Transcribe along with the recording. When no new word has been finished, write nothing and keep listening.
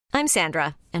I'm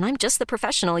Sandra, and I'm just the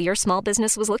professional your small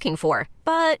business was looking for.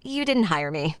 But you didn't hire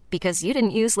me because you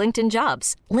didn't use LinkedIn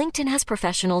Jobs. LinkedIn has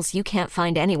professionals you can't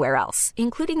find anywhere else,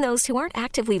 including those who aren't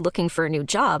actively looking for a new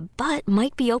job, but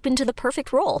might be open to the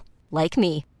perfect role, like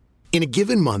me. In a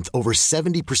given month, over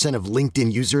 70% of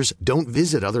LinkedIn users don't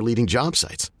visit other leading job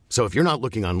sites. So if you're not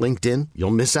looking on LinkedIn,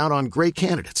 you'll miss out on great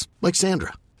candidates like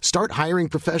Sandra. Start hiring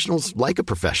professionals like a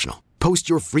professional. Post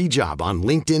your free job on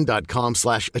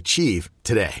linkedin.com/achieve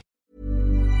today.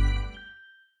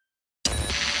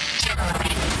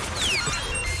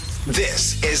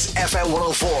 This is FM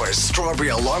 104's Strawberry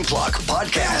Alarm Clock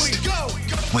Podcast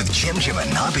with Jim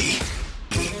and Nobby.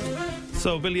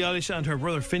 So Billie Eilish and her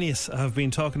brother Phineas have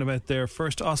been talking about their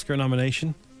first Oscar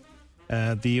nomination.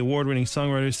 The award-winning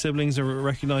songwriters' siblings are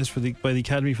recognised by the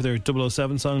Academy for their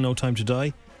 007 song, No Time to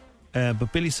Die.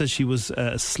 But Billie says she was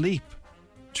asleep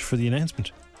for the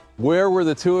announcement. Where were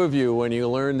the two of you when you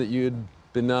learned that you'd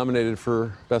been nominated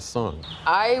for Best Song?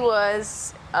 I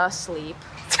was asleep.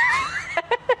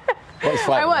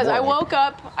 I was. I woke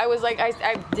up. I was like,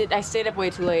 I stayed up way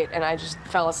too late, and I just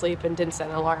fell asleep and didn't set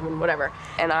an alarm and whatever.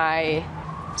 And I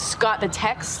got the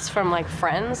texts from like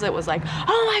friends that was like,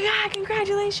 "Oh my God,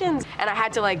 congratulations!" And I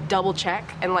had to like double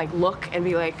check and like look and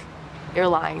be like, "You're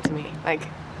lying to me." Like,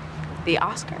 the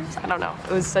Oscars? I don't know.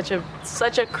 It was such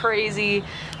a crazy,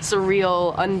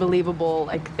 surreal, unbelievable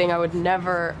like thing I would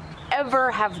never,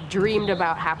 ever have dreamed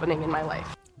about happening in my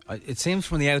life. It seems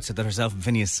from the outset that herself and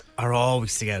Phineas are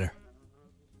always together.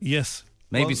 Yes.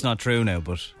 Maybe it's not true now,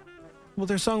 but... Well,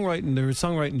 they're a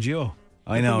songwriting duo.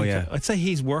 I know, yeah. I'd say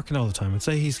he's working all the time. I'd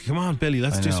say come on, Billy,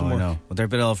 let's do some work. I know. But they're a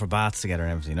bit all for baths together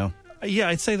and everything, you know? Yeah,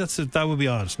 I'd say that would be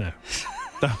odd now.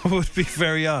 That would be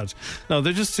very odd. No,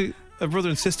 they're just a brother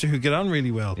and sister who get on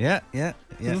really well. Yeah. There's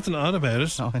nothing odd about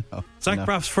it. No, I know. Zach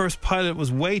Braff's first pilot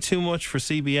was way too much for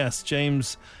CBS.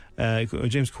 James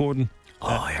Corden.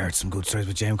 I heard some good stories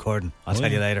with James Corden. I'll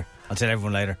tell you later. I'll tell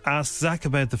everyone later. Asked Zach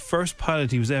about the first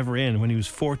pilot he was ever in when he was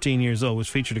 14 years old, which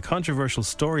featured a controversial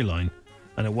storyline,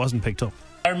 and it wasn't picked up.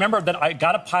 I remember that I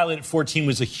got a pilot at 14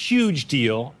 was a huge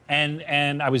deal,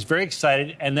 and I was very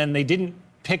excited, and then they didn't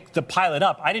pick the pilot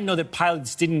up. I didn't know that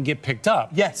pilots didn't get picked up.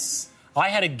 Yes. I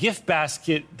had a gift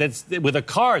basket with a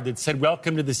card that said,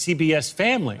 "Welcome to the CBS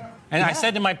family." And I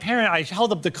said to my parent, I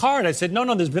held up the card. I said,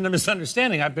 no, there's been a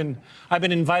misunderstanding. I've been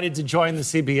invited to join the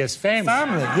CBS family.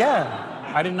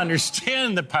 I didn't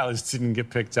understand that pilots didn't get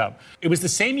picked up. It was the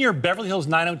same year Beverly Hills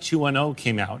 90210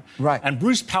 came out. Right. And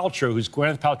Bruce Paltrow, who's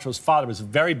Gwyneth Paltrow's father, was a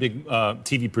very big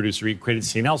TV producer. He created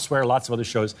Seen Elsewhere, lots of other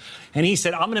shows. And he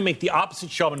said, I'm going to make the opposite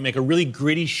show. I'm going to make a really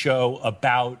gritty show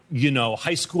about,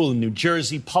 high school in New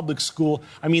Jersey, public school.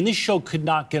 I mean, this show could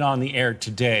not get on the air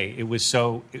today. It was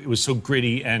so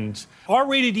gritty and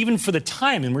R-rated even for the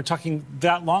time, and we're talking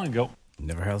that long ago.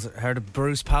 Never heard of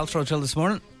Bruce Paltrow till this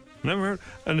morning. Never heard.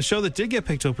 And the show that did get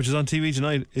picked up, which is on TV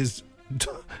tonight, is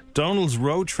Donald's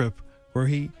Road Trip, where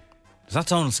he... Is that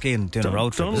Donald skiing doing a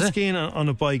road trip, Donald skiing on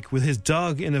a bike with his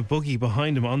dog in a buggy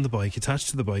behind him on the bike, attached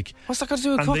to the bike. What's that got to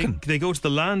do with cooking? They go to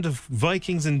the land of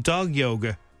Vikings and dog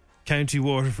yoga, County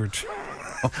Waterford.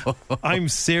 I'm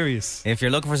serious. If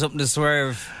you're looking for something to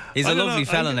swerve, he's a lovely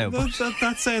fella now.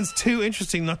 That sounds too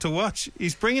interesting not to watch.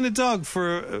 He's bringing a dog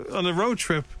on a road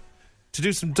trip to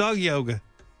do some dog yoga.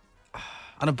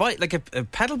 On a bike, like a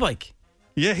pedal bike?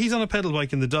 Yeah, he's on a pedal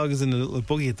bike and the dog is in a little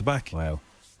buggy at the back. Wow.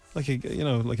 Like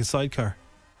a sidecar.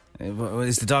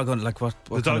 Is the dog on, like what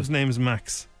the dog's name is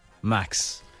Max.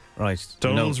 Max. Right.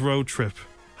 Donald's Road Trip.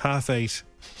 8:30.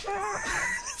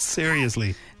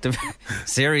 Seriously.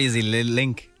 Seriously,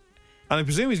 Link. And I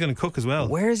presume he's going to cook as well.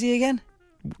 Where is he again?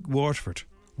 Waterford.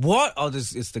 What? Oh,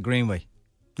 it's the Greenway.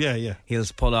 Yeah. He'll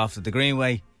pull off at the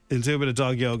Greenway. He'll do a bit of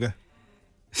dog yoga.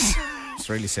 This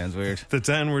really sounds weird. The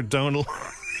downward Donald.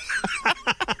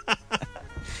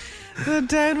 The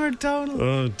downward Donald.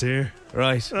 Oh dear.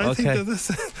 Right. I think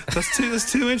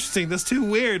that's too interesting. That's too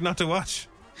weird not to watch.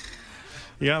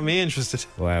 You got me interested.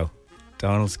 Wow.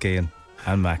 Donald skiing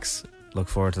and Max. Look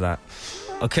forward to that.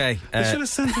 Okay. They should have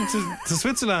sent him to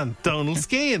Switzerland. Donald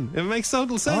skiing. It makes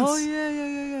total sense. Oh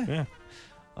yeah.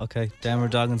 Okay. Downward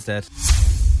dog instead.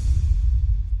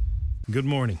 Good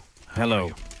morning. Hello.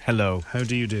 How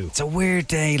do you do? It's a weird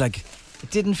day. Like, it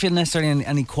didn't feel necessarily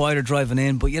any quieter driving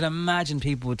in, but you'd imagine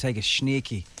people would take a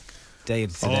sneaky day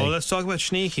today. Oh, let's talk about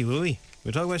sneaky, will we?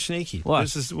 We'll talk about sneaky. What?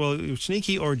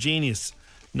 Sneaky or genius.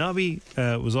 Nobby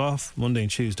was off Monday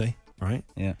and Tuesday, right?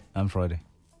 Yeah, and Friday.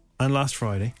 And last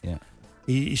Friday. Yeah.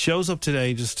 He shows up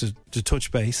today just to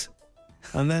touch base.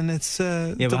 and then it's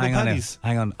Yeah, but double hang on, now. patties.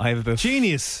 Hang on. I have about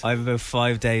Genius.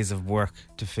 5 days of work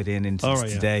to fit into All this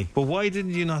right, today. yeah. But why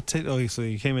didn't you not take? Oh, so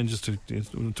you came in just to.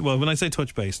 Well, when I say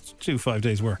touch base, do 5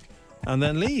 days work, and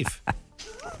then leave.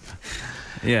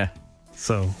 Yeah.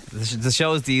 So The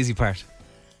show is the easy part.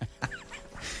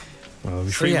 well,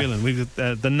 we're So, yeah. freewheeling. We've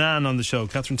got the Nan on the show.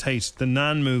 Catherine Tate. The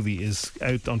Nan movie is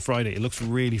out on Friday. It looks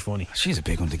really funny. She's a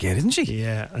big one to get, isn't she?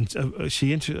 Yeah, and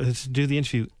she do the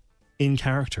interview in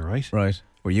character, right? Right.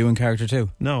 Were you in character too?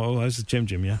 No, I was at Jim,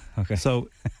 yeah. Okay. So,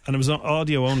 and it was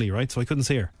audio only, right? So I couldn't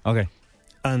see her. Okay.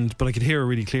 But I could hear her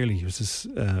really clearly. It was this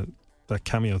that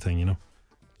cameo thing, you know.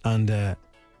 And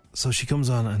so she comes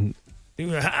on and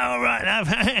all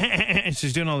right,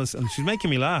 she's doing all this and she's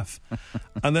making me laugh.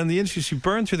 And then the interview, she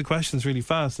burned through the questions really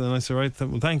fast. And then I said, right,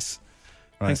 well, thanks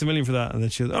a million for that. And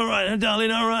then she goes, all right, darling,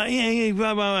 all right, yeah,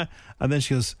 blah, blah, blah. And then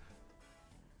she goes,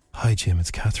 hi, Jim, it's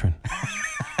Catherine.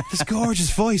 This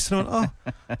gorgeous voice. And I went,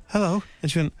 oh, hello. And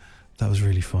she went, that was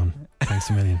really fun. Thanks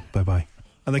a million. Bye-bye.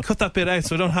 And they cut that bit out,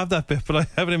 so I don't have that bit, but I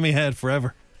have it in my head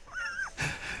forever.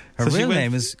 Her real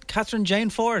name is Catherine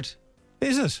Jane Ford.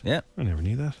 Is it? Yeah. I never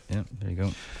knew that. Yeah, there you go.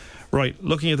 Right,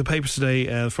 looking at the papers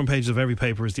today, front pages of every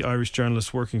paper is the Irish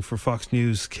journalist working for Fox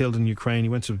News killed in Ukraine. He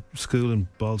went to school in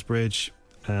Ballsbridge,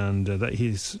 and that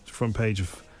he's front page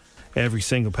of every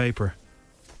single paper.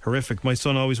 Horrific. My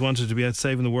son always wanted to be out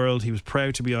saving the world. He was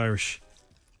proud to be Irish.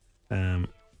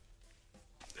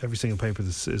 Every single paper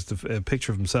is a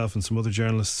picture of himself and some other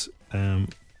journalists. I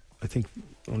think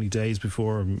only days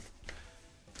before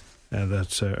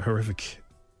that horrific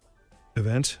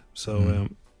event. So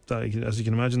that, as you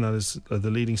can imagine, that is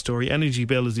the leading story. Energy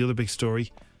bill is the other big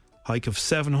story. Hike of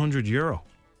 €700.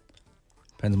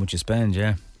 Depends on what you spend,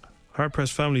 yeah.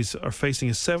 Hard-pressed families are facing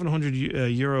a €700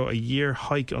 a year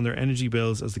hike on their energy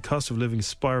bills as the cost of living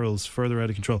spirals further out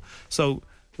of control. So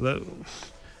that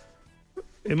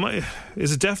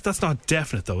is it that's not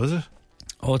definite though, is it?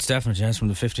 Oh, it's definite, yes, from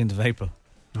the 15th of April.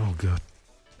 Oh god.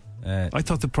 I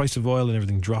thought the price of oil and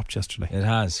everything dropped yesterday. It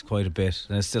has quite a bit,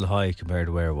 and it's still high compared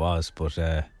to where it was. But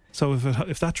so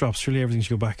if that drops, surely everything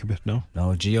should go back a bit. No,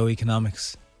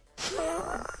 geoeconomics.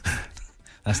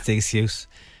 That's the excuse.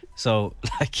 So,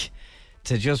 like,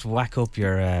 to just whack up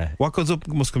your what goes up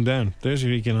must come down. There's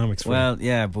your economics. Well,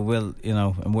 yeah, but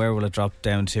and where will it drop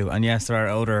down to? And yes, there are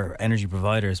other energy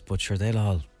providers, but sure, they're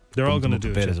all going to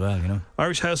do a bit it as well. You know,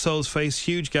 Irish households face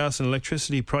huge gas and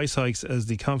electricity price hikes as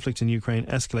the conflict in Ukraine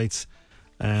escalates.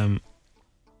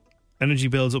 Energy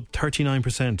bills up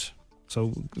 39%.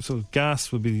 So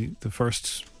gas would be the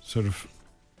first sort of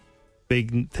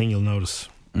big thing you'll notice.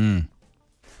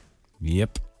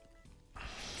 Yep.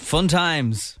 Fun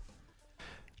times.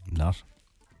 Not.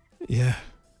 Yeah.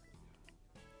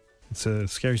 It's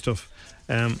scary stuff.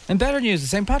 In better news, the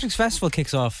St. Patrick's Festival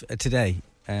kicks off today,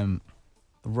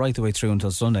 right the way through until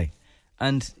Sunday.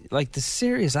 And, like, the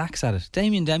serious acts at it.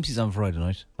 Damien Dempsey's on Friday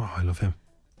night. Oh, I love him.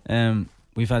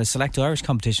 We've had a Select Irish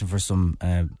competition for some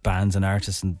bands and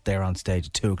artists, and they're on stage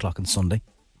at 2 o'clock on Sunday.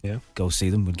 Yeah. Go see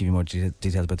them. We'll give you more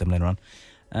details about them later on.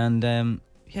 And,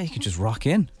 yeah, you can just rock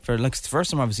in. For, like, it's the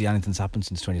first time, obviously, anything's happened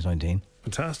since 2019.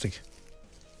 Fantastic.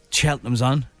 Cheltenham's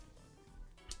on.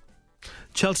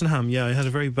 Cheltenham, yeah, I had a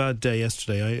very bad day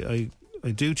yesterday.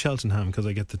 I do Cheltenham because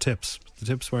I get the tips. The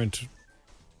tips weren't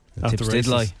The at tips the did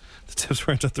races. lie. The tips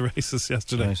weren't at the races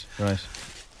yesterday. Right.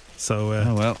 So,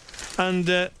 oh well. And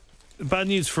bad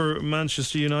news for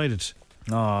Manchester United.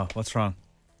 Oh, what's wrong?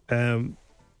 The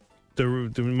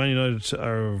Man United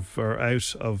are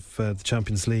out of the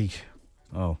Champions League.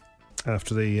 Oh,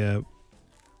 after they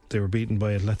were beaten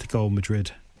by Atletico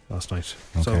Madrid last night.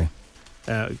 Okay.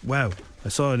 So, wow! I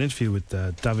saw an interview with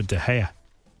David De Gea,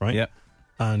 right? Yeah.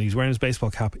 And he's wearing his baseball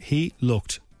cap. He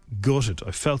looked gutted.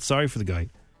 I felt sorry for the guy.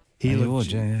 He looked,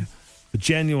 yeah. But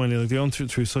genuinely, like, they went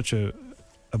through such a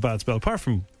bad spell. Apart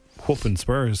from whooping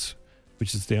Spurs,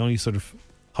 which is the only sort of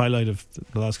highlight of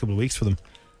the last couple of weeks for them,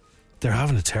 they're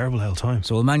having a terrible old time.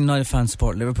 So will Man United fans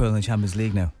support Liverpool in the Champions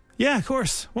League now? Yeah, of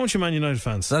course. Won't you, Man United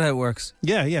fans? Is that how it works?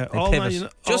 Yeah. They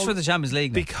pivot. Just for the Champions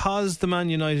League now. Because the Man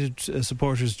United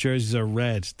supporters' jerseys are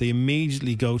red, they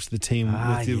immediately go to the team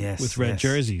with red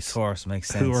jerseys. Of course, makes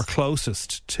sense. Who are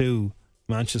closest to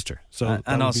Manchester. So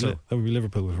that would be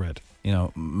Liverpool with red. You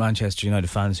know, Manchester United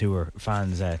fans who were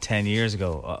fans 10 years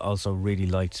ago also really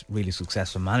liked really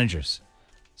successful managers.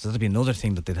 So that'd be another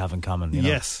thing that they'd have in common. You know?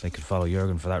 Yes. They could follow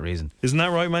Jurgen for that reason. Isn't that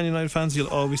right, Man United fans? You'll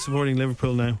all be supporting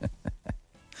Liverpool now.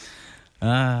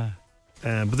 But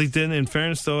they did, in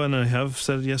fairness though, and I have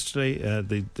said it yesterday,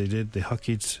 they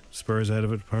hockeyed Spurs out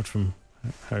of it, apart from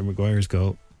Harry Maguire's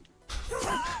goal.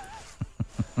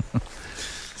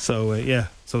 So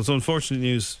so it's unfortunate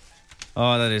news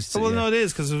Oh, that is. Well, yeah. no, it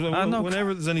is, because no.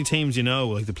 whenever there's any teams you know,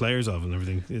 like the players of and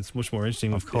everything, it's much more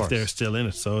interesting Of if course. they're still in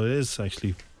it. So it is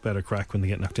actually better crack when they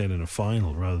get knocked out in a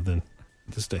final rather than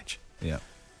at this stage. Yeah,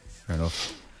 fair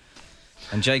enough.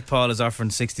 And Jake Paul is offering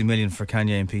 60 million for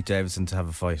Kanye and Pete Davidson to have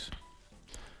a fight.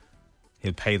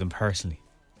 He'll pay them personally.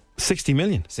 60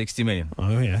 million? 60 million.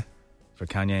 Oh, yeah. For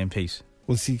Kanye and Pete.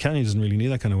 Well, see, Kanye doesn't really need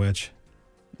that kind of wedge.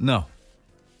 No.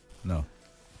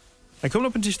 And coming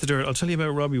up in Dish the Dirt, I'll tell you about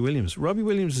Robbie Williams. Robbie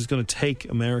Williams is going to take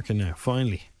America now,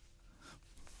 finally.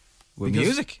 With Because-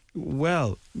 music?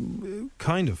 Well,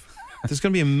 kind of. There's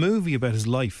going to be a movie about his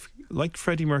life. Like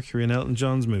Freddie Mercury and Elton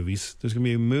John's movies, there's going to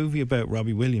be a movie about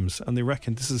Robbie Williams, and they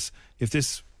reckon if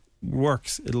this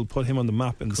works, it'll put him on the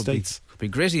map in the States. Could be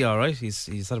gritty, all right.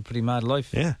 He's had a pretty mad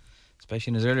life. Yeah.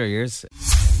 Especially in his earlier years.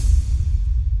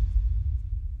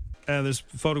 There's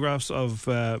photographs of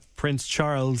Prince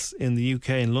Charles in the UK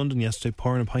in London yesterday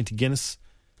pouring a pint of Guinness.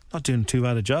 Not doing too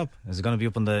bad a job. Is it going to be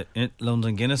up on the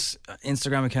London Guinness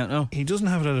Instagram account now? He doesn't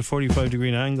have it at a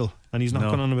 45-degree angle, and he's not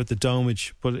going on about the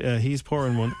domage, but he's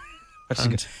pouring one.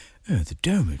 The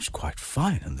domage's quite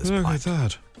fine in this Look pint.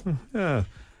 at that. Yeah.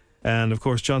 And of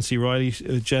course, John C. Reilly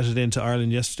jetted into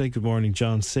Ireland yesterday. Good morning,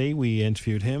 John C. We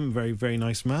interviewed him. Very, very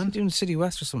nice man. Doing City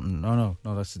West or something? No,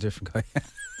 that's a different guy.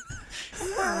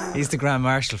 He's the Grand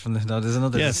Marshal from the. No, there's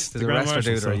another. Yes, there's the a Grand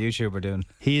wrestler Marshal, dude or a YouTuber doing.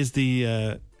 He is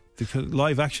the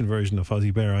live action version of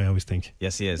Fozzie Bear, I always think.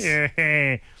 Yes, he is.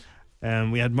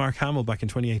 We had Mark Hamill back in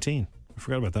 2018. I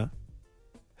forgot about that.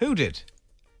 Who did?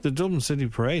 The Dublin City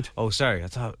Parade. Oh, sorry. I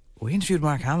thought we interviewed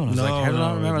Mark Hamill. I was like, how did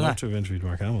I remember I'd that? love to have interviewed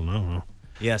Mark Hamill. No.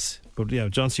 Yes. But yeah,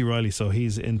 John C. Reilly, so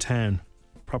he's in town.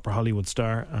 Proper Hollywood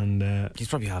star. And he's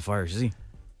probably half Irish, is he?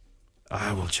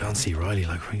 Well, John C. Reilly,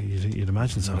 like you'd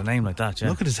imagine so. With a name like that, yeah.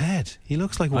 Look at his head. He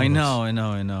looks like one I of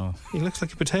know. us. He looks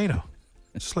like a potato.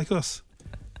 Just like us.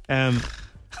 An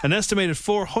estimated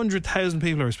 400,000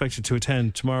 people are expected to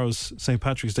attend tomorrow's St.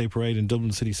 Patrick's Day Parade in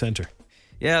Dublin City Centre.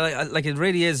 Yeah, like it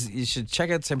really is. You should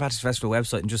check out the St. Patrick's Festival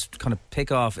website and just kind of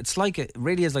pick off. It's like it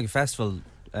really is like a festival.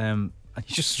 And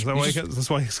you just, Is that why that's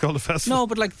why it's called a festival? No,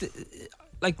 but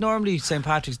like normally St.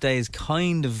 Patrick's Day is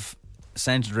kind of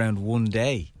centred around one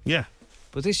day. Yeah.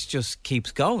 But this just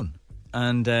keeps going.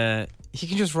 And you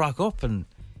can just rock up and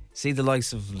see the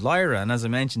likes of Lyra and, as I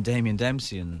mentioned, Damien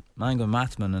Dempsey and Mango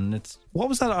Mathman. And it's... What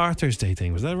was that Arthur's Day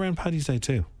thing? Was that around Paddy's Day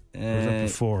too? Or was that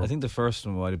before? I think the first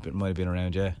one might have been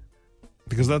around, yeah.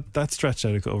 Because that stretched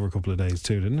out over a couple of days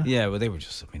too, didn't it? Yeah, well, they were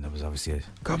just... I mean, that was obviously a...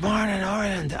 Good morning,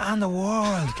 Ireland and the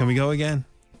world. Can we go again?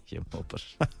 You muppet.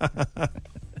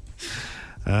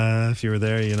 If you were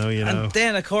there, you know. And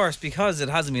then, of course, because it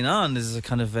hasn't been on, there's a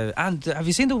kind of... and have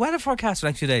you seen the weather forecast for the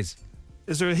next few days?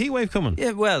 Is there a heat wave coming?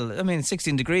 Yeah, well, I mean,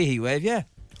 16-degree heat wave, yeah.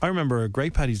 I remember a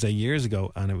Great Paddy's Day years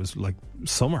ago, and it was like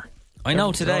summer. I know, We're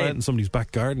all today... out in somebody's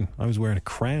back garden. I was wearing a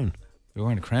crown. You're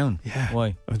wearing a crown? Yeah.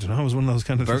 Why? I don't know. It was one of those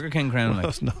kind of... Burger King crown,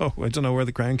 like? No, I don't know where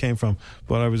the crown came from.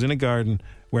 But I was in a garden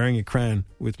wearing a crown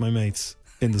with my mates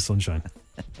in the sunshine.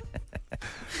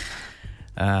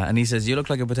 And he says, you look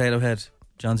like a potato head,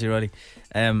 John C. Reilly.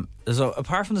 So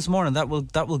apart from this morning, that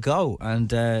will go.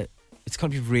 And it's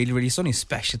going to be really, really sunny,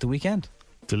 especially at the weekend.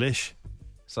 Delish.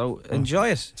 So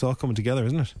enjoy it. It's all coming together,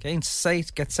 isn't it?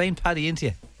 Get St. Paddy into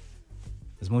you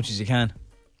as much as you can.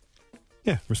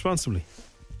 Yeah, responsibly.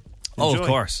 Oh, Enjoy. of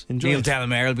course. Enjoy Neil it.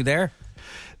 Delamere will be there.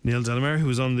 Neil Delamere, who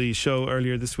was on the show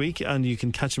earlier this week, and you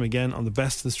can catch him again on the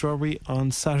Best of the Strawberry on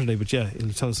Saturday. But yeah,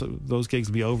 he'll tell us those gigs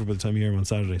will be over by the time you hear him on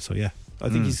Saturday. So yeah, I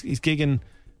think he's gigging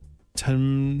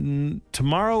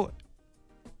tomorrow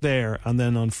there, and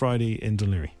then on Friday in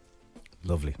Dunleary.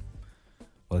 Lovely.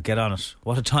 Well, get on it.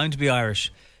 What a time to be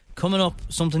Irish. Coming up,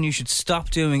 something you should stop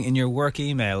doing in your work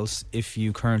emails if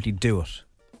you currently do it.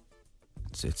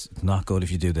 It's not good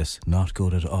if you do this. Not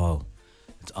good at all.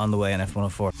 It's on the way on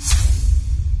F104.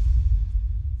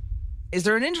 Is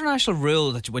there an international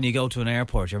rule that when you go to an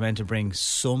airport, you're meant to bring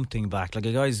something back? Like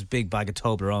a guy's big bag of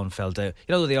Toblerone fell down.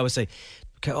 You know, they always say,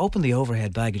 open the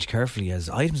overhead baggage carefully as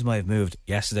items might have moved.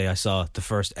 Yesterday I saw the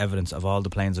first evidence of all the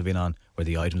planes I've been on where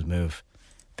the items move.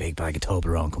 Big bag of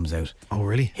Toblerone comes out. Oh,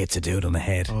 really? Hits a dude on the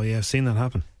head. Oh, yeah, I've seen that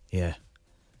happen. Yeah.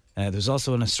 There's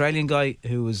also an Australian guy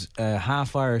who was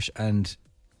half Irish and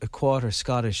a quarter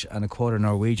Scottish and a quarter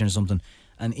Norwegian or something.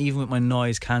 And even with my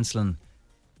noise cancelling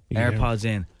AirPods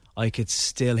in, I could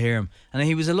still hear him. And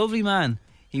he was a lovely man.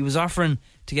 He was offering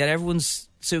to get everyone's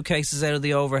suitcases out of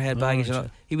the overhead baggage. Right.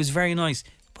 He was very nice,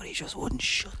 but he just wouldn't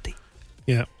shut the...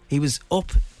 Yeah. He was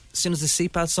up as soon as the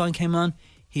seatbelt sign came on.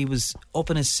 He was up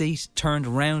in his seat, turned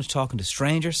around, talking to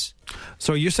strangers.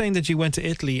 So you're saying that you went to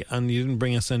Italy and you didn't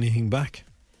bring us anything back?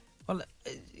 Well,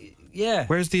 yeah.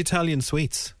 Where's the Italian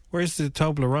sweets? Where's the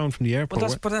Toblerone from the airport?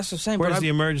 But that's what I'm saying. Where's the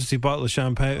emergency bottle of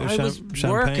champagne?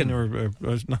 Champagne or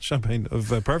not champagne,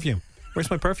 of perfume? Where's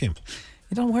my perfume?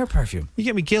 You don't wear perfume. You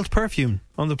get me guilt perfume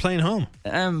on the plane home.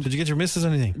 Did you get your missus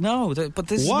anything? No, but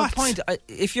this is my point.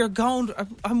 If you're going,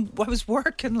 I was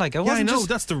working. Like I wasn't. Yeah, I know.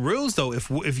 That's the rules, though.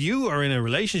 If you are in a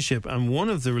relationship and one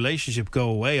of the relationship go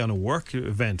away on a work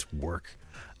event,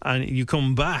 and you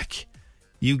come back,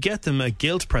 you get them a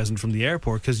guilt present from the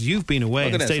airport because you've been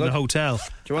away and stayed in a hotel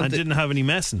and didn't have any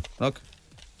messing. Look,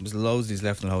 there's loads of these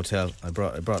left in the hotel. I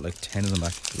brought like 10 of them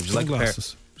back. Would you like a pair?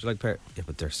 Would you like a pair? Yeah,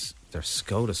 but they're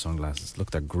Skoda sunglasses.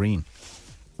 Look, they're green.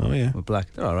 Oh yeah, with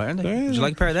black. They're all right, aren't they? Would you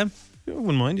like a pair of them? I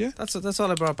wouldn't mind. Yeah, that's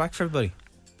all I brought back for everybody.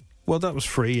 Well, that was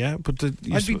free, yeah. But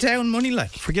I'd be down money,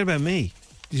 like. Forget about me.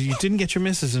 You didn't get your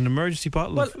missus an emergency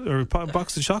bottle or a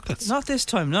box of chocolates. Not this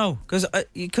time, no, because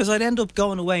I'd end up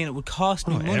going away and it would cost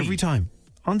me money every time.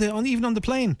 Even on the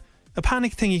plane, a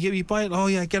panic thing. You buy it. Oh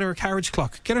yeah, get her a carriage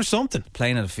clock. Get her something.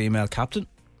 Plane had a female captain.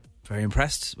 Very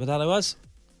impressed with that. I was.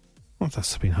 Well,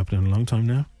 that's been happening a long time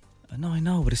now. I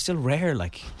know, but it's still rare.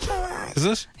 Like, is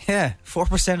it? Yeah,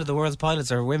 4% of the world's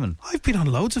pilots are women. I've been on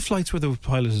loads of flights where the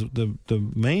pilot is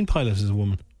the main pilot is a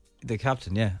woman. The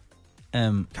captain, yeah.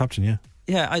 Captain, yeah.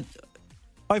 Yeah,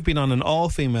 I've been on an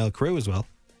all-female crew as well.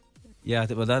 Yeah,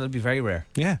 well, that'd be very rare.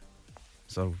 Yeah.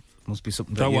 So, must be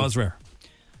something that was rare.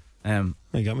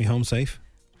 They got me home safe.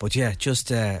 But yeah,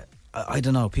 just, I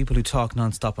don't know, people who talk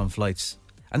non-stop on flights.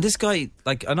 And this guy,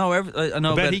 like, I know. I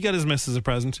bet he got his missus a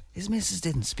present. His missus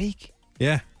didn't speak.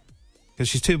 Yeah. Because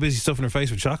she's too busy stuffing her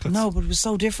face with chocolates. No, but it was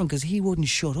so different because he wouldn't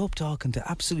shut up talking to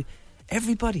absolutely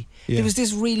everybody. Yeah. There was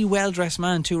this really well-dressed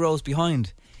man 2 rows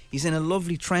behind. He's in a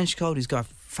lovely trench coat. He's got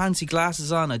fancy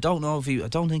glasses on. I don't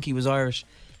think he was Irish.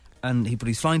 But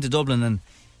he's flying to Dublin, and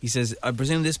he says, I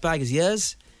presume this bag is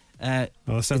yours? Well,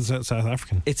 it sounds South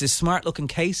African. It's a smart-looking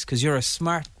case because you're a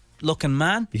smart-looking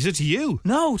man. He said to you?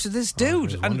 No, to this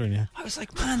dude. I was wondering, yeah. I was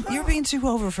like, man, you're being too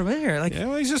over-familiar. Like, yeah,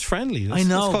 well, he's just friendly. I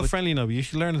know. It's called friendly now, but you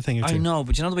should learn a thing or two. I know,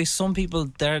 but you know the way some people,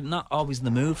 they're not always in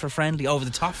the mood for friendly,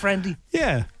 over-the-top friendly?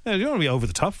 Yeah. You don't want to be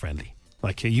over-the-top friendly.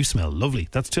 Like, you smell lovely.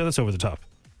 That's over the top.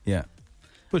 Yeah.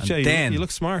 But yeah, you look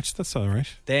smart. That's all right.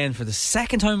 Then, for the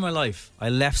second time in my life, I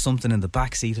left something in the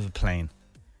back seat of a plane.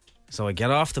 So I get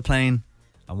off the plane,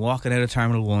 I'm walking out of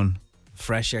Terminal 1,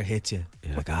 fresh air hits you.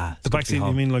 You're like, the back seat,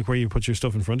 you mean like where you put your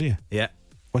stuff in front of you? Yeah.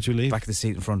 What do you leave? Back of the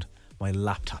seat in front, my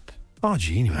laptop. Oh,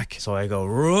 genie Mac. So I go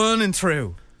running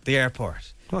through the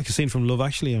airport. Like a scene from Love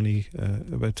Actually, only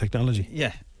about technology.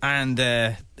 Yeah. And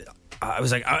I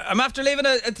was like, I'm after leaving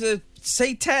the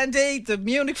C-10D, the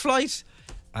Munich flight.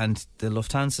 And the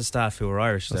Lufthansa staff who were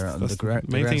Irish, the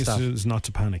main thing staff, is not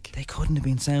to panic. They couldn't have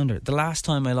been sounder. The last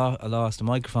time I lost a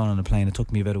microphone on a plane, it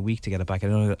took me about a week to get it back. I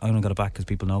only got it back because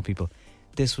people know people.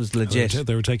 This was legit.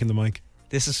 They were taking the mic.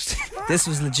 This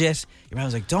was legit. Your man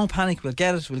was like, don't panic, we'll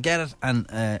get it.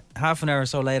 And half an hour or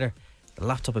so later, the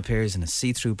laptop appears in a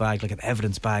see-through bag, like an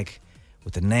evidence bag,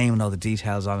 with the name and all the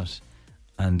details on it.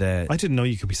 And I didn't know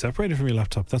you could be separated from your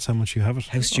laptop. That's how much you have it.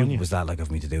 How stupid was that, like,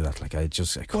 of me to do that? Like, I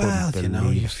couldn't believe.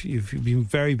 Well, you've been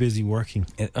very busy working.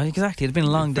 Exactly, it'd been a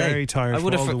long day. Very tired. I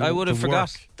would have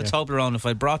forgot the Toblerone if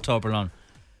I brought Toblerone.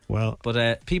 Well,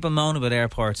 but people moan about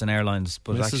airports and airlines.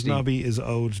 But Mrs. actually, Nobby is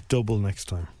owed double next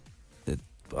time.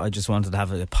 I just wanted to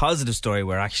have a positive story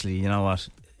where actually, you know what?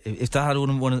 If that had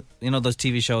one of those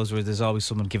TV shows where there's always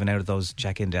someone giving out at those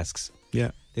check-in desks. Yeah,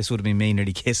 this would have been me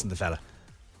nearly kissing the fella.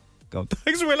 Go,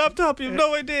 thanks for my laptop. You have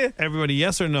no idea. Everybody,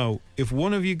 yes or no? If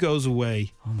one of you goes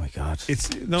away, oh my god,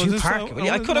 it's no.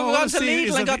 I could have gone to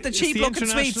Lidl and got the cheap looking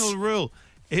sweets. International rule: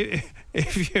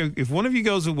 if one of you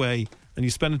goes away and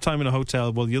you spend time in a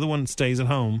hotel while the other one stays at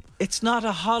home, it's not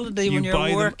a holiday when you're working.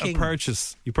 You buy them a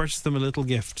purchase. You purchase them a little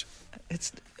gift.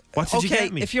 What did you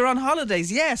get me? If you're on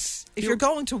holidays, yes. If you're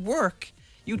going to work,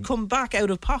 you'd come back out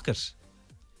of pocket.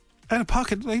 Out of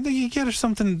pocket? Like, you get her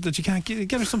something that you can't get.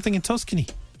 Get her something in Tuscany.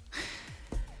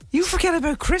 You forget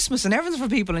about Christmas and everything for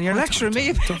people, and you're lecturing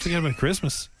me. Don't forget about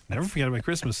Christmas. Never forget about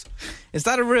Christmas. Is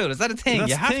that a rule? Is that a thing?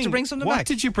 You have to bring something back. What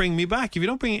did you bring me back?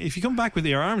 If you come back with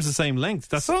your arms the same length,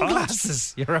 that's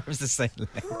sunglasses. Your arms the same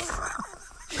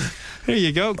length. Here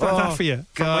you go. Got that for you.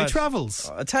 For my travels.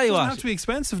 I'll tell you what. It doesn't have to be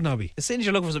expensive, Nobby. As soon as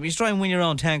you're looking for something, you try and win your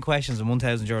own 10 questions and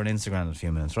 €1,000 on Instagram in a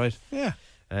few minutes, right? Yeah.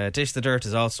 Dish the Dirt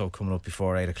is also coming up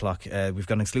before 8 o'clock. We've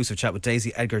got an exclusive chat with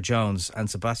Daisy Edgar-Jones and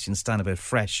Sebastian Stan about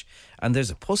Fresh. And there's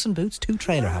a Puss in Boots 2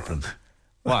 trailer happening.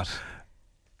 What?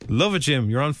 Love it, Jim.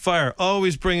 You're on fire.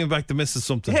 Always bringing back the missus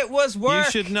something. It was work.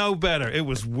 You should know better. It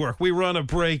was work. We were on a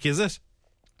break, is it?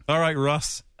 All right,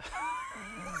 Ross.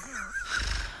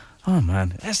 Oh,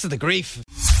 man. That's to the grief.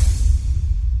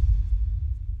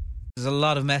 There's a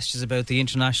lot of messages about the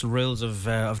international rules of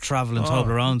travel in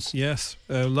Toblerones. Yes,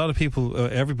 a lot of people,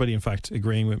 everybody in fact,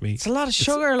 agreeing with me. It's a lot of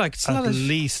sugar, it's a lot of... At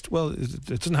least, well, it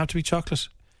doesn't have to be chocolate.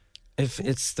 If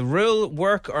it's the rule,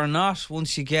 work or not,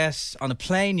 once you get on a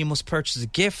plane, you must purchase a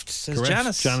gift, says Correct.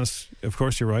 Janice. Janice, of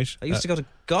course, you're right. I used to go to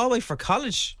Galway for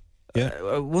college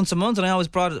once a month, and I always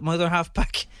brought my other half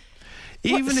back.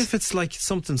 Even if it's like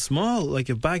something small, like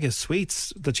a bag of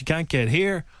sweets that you can't get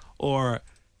here, or,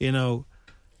 you know...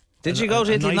 Did you go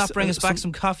to Italy and not bring us back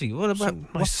some coffee? What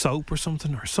about nice soap or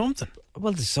something?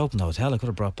 Well, there's soap in the hotel. I could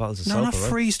have brought bottles of soap. No, not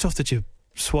free stuff that you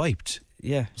swiped.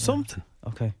 Yeah. Something.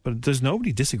 Okay. But there's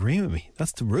nobody disagreeing with me.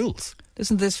 That's the rules.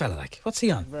 Listen to this fella, what's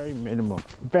he on? Very minimum.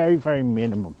 Very, very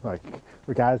minimum.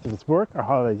 Regardless if it's work or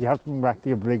holidays, you have to bring back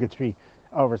the obligatory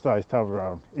oversized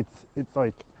Toblerone. It's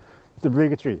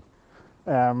obligatory.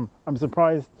 I'm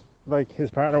surprised his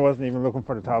partner wasn't even looking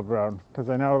for the Toblerone, because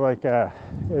I know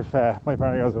if my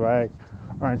partner goes away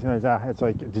or anything like that, it's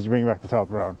like, did you bring back the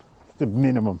Toblerone? It's the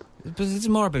minimum. But it's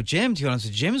more about Jim, to be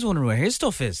honest. Jim's wondering where his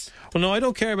stuff is. Well, no, I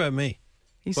don't care about me.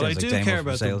 But I do care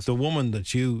about the woman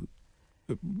that you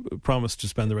promised to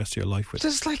spend the rest of your life with.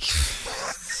 There's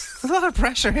a lot of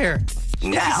pressure here.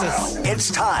 Now it's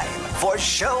time for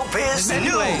Showbiz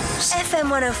News.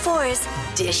 FM 104's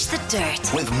Dish the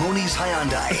Dirt. With Mooney's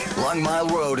Hyundai, Long Mile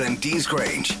Road and Dees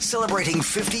Grange. Celebrating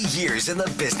 50 years in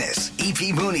the business.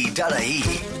 epmooney.ie.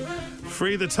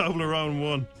 Free the Toblerone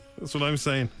one. That's what I'm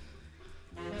saying.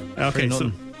 Okay,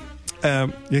 so...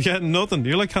 you're getting nothing.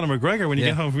 You're like Conor McGregor when you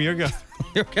get home from your guy.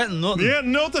 You're getting nothing. You're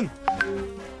getting nothing.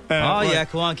 Yeah,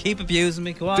 come on, keep abusing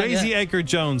me. Come on. Daisy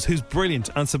Edgar-Jones, who's brilliant,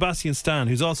 and Sebastian Stan,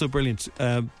 who's also brilliant.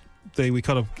 We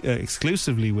caught up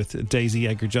exclusively with Daisy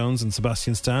Edgar-Jones and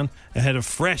Sebastian Stan ahead of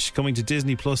Fresh coming to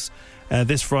Disney Plus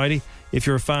this Friday. If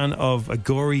you're a fan of a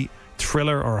gory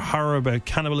thriller or horror about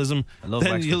cannibalism,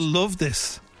 then you'll love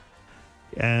this.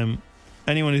 Anyone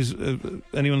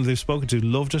they've spoken to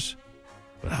loved it.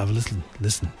 But have a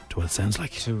listen to what it sounds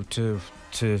like. To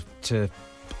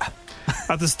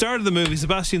At the start of the movie,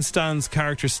 Sebastian Stan's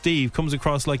character Steve comes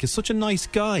across like such a nice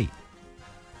guy.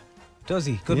 Does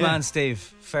he? Good man, Steve.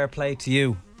 Fair play to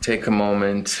you. Take a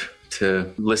moment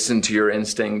to listen to your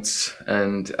instincts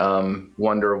and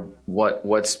wonder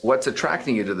what's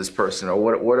attracting you to this person, or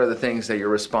what are the things that you're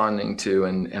responding to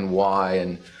and why.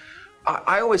 And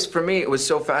I always, for me, it was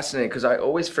so fascinating because I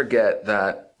always forget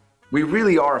that we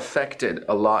really are affected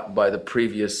a lot by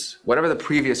whatever the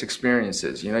previous experience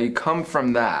is. You know, you come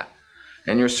from that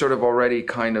and you're sort of already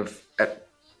kind of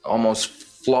almost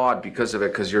flawed because of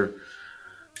it, because you're...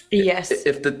 Yes.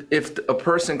 If a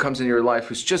person comes into your life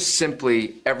who's just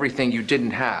simply everything you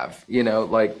didn't have, you know,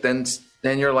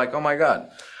 then you're like, oh my God,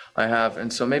 I have.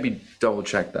 And so maybe double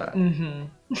check that.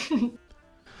 Mm-hmm.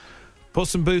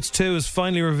 Puss in Boots 2 is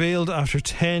finally revealed after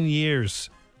 10 years.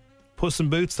 Puss in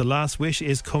Boots, The Last Wish,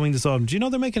 is coming this autumn. Do you know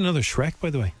they're making another Shrek, by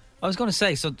the way? I was going to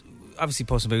say, so obviously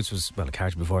Puss in Boots was, a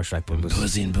character before Shrek, but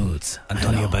Puss in Boots.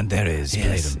 Antonio Banderas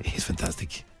played him. He's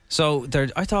fantastic. So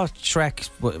I thought Shrek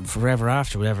Forever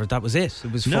After, whatever, that was it.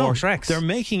 It was 4 Shreks. They're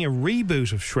making a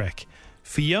reboot of Shrek.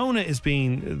 Fiona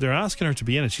they're asking her to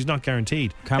be in it. She's not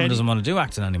guaranteed. Cameron doesn't want to do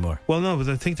acting anymore. Well, no, but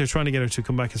I think they're trying to get her to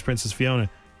come back as Princess Fiona.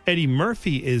 Eddie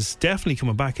Murphy is definitely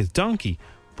coming back as Donkey,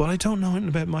 but I don't know anything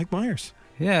about Mike Myers.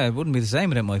 Yeah, it wouldn't be the same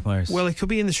without Mike Myers. Well, it could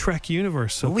be in the Shrek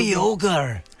universe. So Wee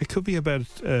ogre. It could be about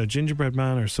Gingerbread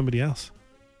Man or somebody else.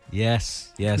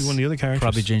 Yes. Could be one of the other characters.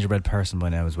 Probably Gingerbread Person by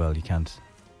now as well. You can't.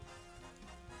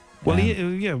 Well,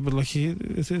 but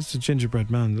it's a gingerbread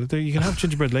man. You can have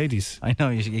gingerbread ladies. I know,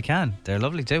 you can. They're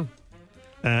lovely too.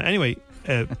 Anyway,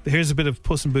 here's a bit of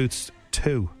Puss in Boots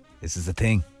 2. This is the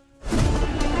thing.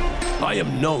 I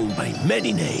am known by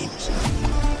many names.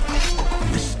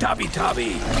 The Stabby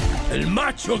Tabby, El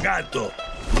Macho Gato,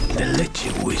 the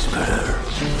Leche Whisperer.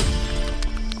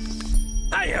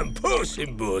 I am Puss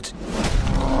in Boots.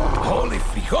 Holy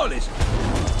frijoles.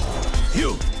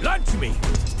 You, lunch me.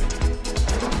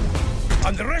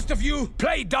 And the rest of you,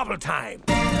 play double time.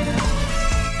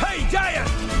 Hey, Giant!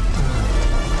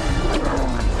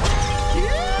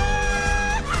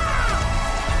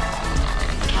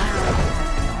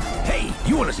 Hey,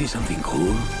 you want to see something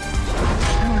cool?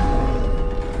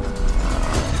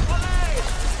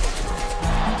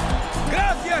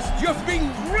 Gracias, you've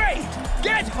been great!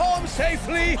 Get home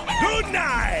safely. Good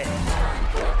night!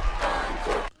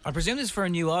 I presume this is for a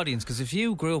new audience, because if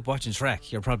you grew up watching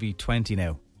Shrek, you're probably 20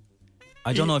 now.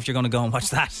 I don't know if you're going to go and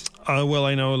watch that. Well,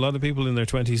 I know a lot of people in their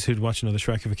 20s who'd watch another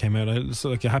Shrek if it came out. It's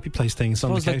like a Happy Place thing. It's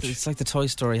on the couch. It's like the Toy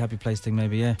Story Happy Place thing,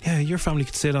 maybe, yeah. Yeah, your family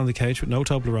could sit on the couch with no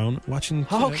Toblerone watching...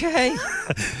 Okay.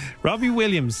 Robbie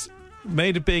Williams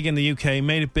Made it big in the UK,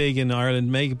 made it big in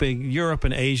Ireland, made it big Europe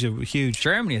and Asia, huge.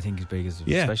 Germany, I think, is big,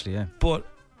 especially, yeah. But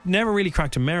never really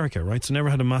cracked America, right? So never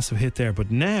had a massive hit there. But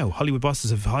now Hollywood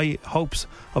bosses have high hopes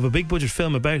of a big budget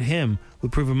film about him will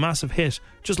prove a massive hit,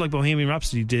 just like Bohemian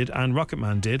Rhapsody did and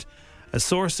Rocketman did. A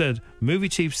source said movie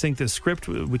chiefs think the script,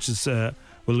 which is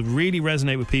will really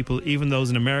resonate with people, even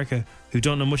those in America who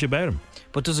don't know much about him.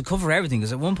 But does it cover everything?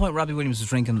 Because at one point Robbie Williams was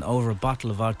drinking over a bottle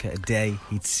of vodka a day.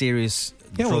 He'd serious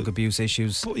drug abuse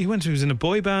issues. He was in a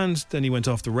boy band, then he went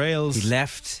off the rails. He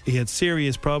left. He had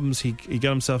serious problems. He got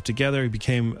himself together. He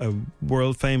became a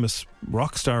world famous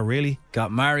rock star, really.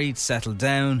 Got married, settled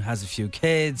down, has a few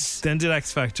kids. Then did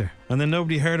X Factor. And then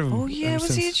nobody heard of him. Oh yeah,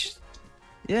 was he?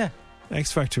 Yeah.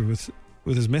 X Factor with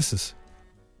his missus.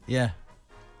 Yeah.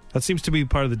 That seems to be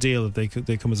part of the deal, that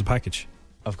they come as a package.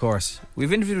 Of course.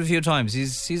 We've interviewed him a few times.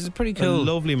 He's a pretty cool... A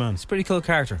lovely man. He's a pretty cool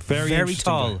character. Very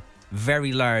tall, guy.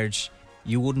 Very large.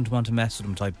 You wouldn't want to mess with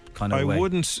him type kind of way. I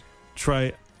wouldn't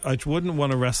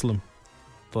want to wrestle him.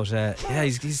 But yeah,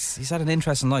 he's had an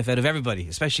interesting life out of everybody,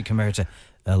 especially compared to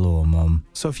Hello Mum.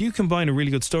 So if you combine a really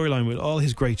good storyline with all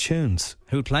his great tunes,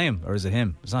 who'd play him, or is it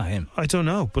him? It's not him. I don't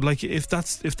know, but like if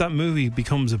that movie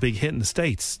becomes a big hit in the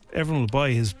States, everyone will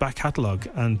buy his back catalogue,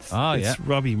 and it's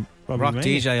Robbie Rock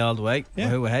Mania. DJ all the way.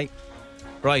 Yeah. Hey.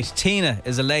 Right, Tina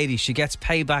is a lady. She gets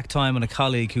payback time on a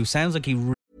colleague who sounds like he.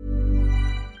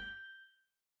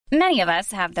 Many of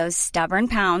us have those stubborn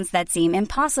pounds that seem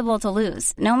impossible to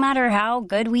lose, no matter how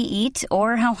good we eat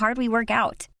or how hard we work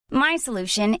out. My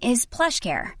solution is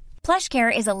PlushCare.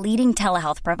 PlushCare is a leading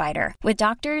telehealth provider with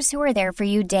doctors who are there for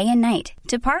you day and night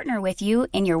to partner with you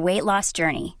in your weight loss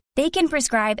journey. They can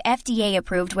prescribe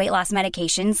FDA-approved weight loss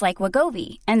medications like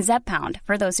Wegovy and Zepbound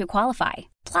for those who qualify.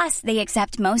 Plus, they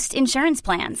accept most insurance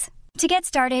plans. To get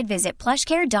started, visit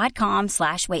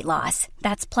plushcare.com/weightloss.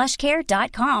 That's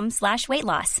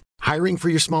plushcare.com/weightloss. Hiring for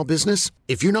your small business?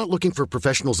 If you're not looking for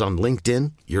professionals on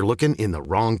LinkedIn, you're looking in the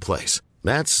wrong place.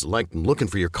 That's like looking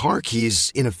for your car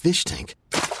keys in a fish tank.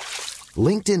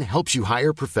 LinkedIn helps you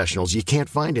hire professionals you can't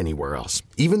find anywhere else,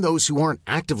 even those who aren't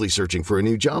actively searching for a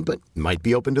new job but might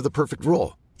be open to the perfect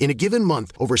role. In a given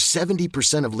month, over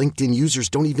 70% of LinkedIn users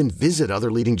don't even visit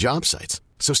other leading job sites.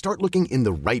 So start looking in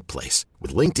the right place.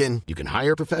 With LinkedIn, you can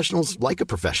hire professionals like a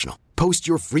professional. Post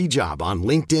your free job on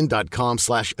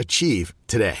linkedin.com/achieve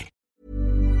today.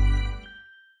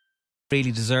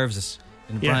 Really deserves it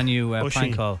in a brand new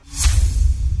prank call.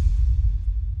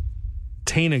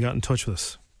 Tina got in touch with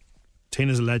us.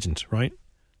 Tina's a legend, right?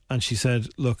 And she said,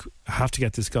 look, I have to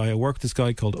get this guy. I work with this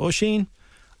guy called Oisín,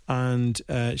 and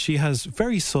she has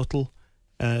very subtle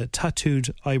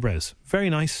tattooed eyebrows.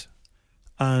 Very nice.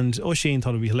 And Oisín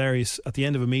thought it would be hilarious at the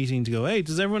end of a meeting to go, hey,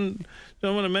 does everyone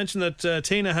don't want to mention that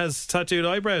Tina has tattooed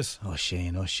eyebrows?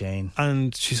 Oisín.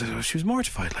 And she said, she was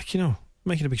mortified, making a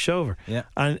big show of her. Yeah.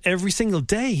 And every single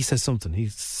day he says something. He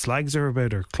slags her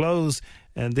about her clothes,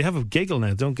 and they have a giggle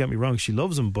now. Don't get me wrong, she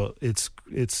loves him, but it's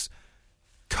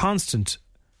constant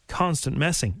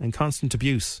messing and constant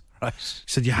abuse. Right. She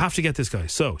said, you have to get this guy.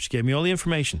 So she gave me all the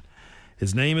information.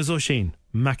 His name is Oisín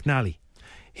McNally.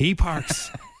 He parks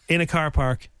in a car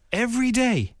park every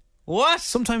day. What?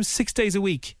 Sometimes 6 days a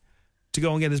week to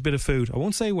go and get his bit of food. I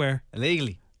won't say where.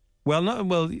 Illegally?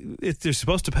 They're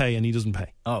supposed to pay and he doesn't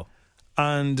pay. Oh.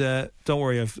 And don't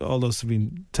worry, all those have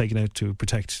been taken out to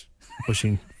protect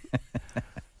Oisín.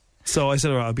 So I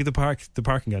said, all right, I'll be the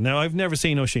parking guy. Now, I've never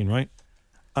seen Oisín, right?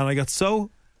 And I got so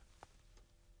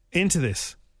into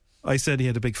this, I said he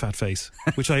had a big fat face,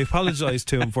 which I apologised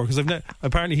to him for, because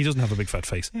apparently he doesn't have a big fat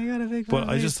face. He got a big fat But face.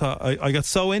 I just thought, I got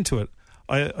so into it,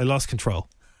 I lost control.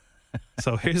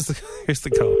 So here's the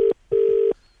call.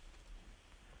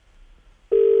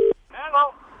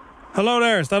 Hello. Hello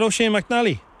there, is that Oisín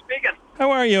McNally? Speaking.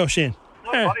 How are you, Oisín?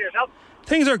 Not bother yourself.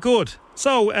 Things are good.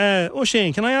 So,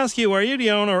 Oisín, can I ask you, are you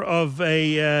the owner of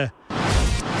a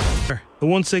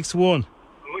 161?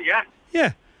 Oh, yeah.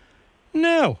 Yeah.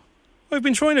 Now, I've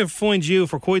been trying to find you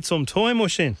for quite some time,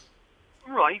 Oisín.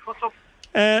 Right, what's up?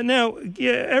 Now,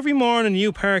 every morning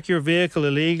you park your vehicle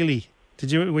illegally.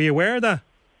 Were you aware of that?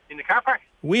 In the car park?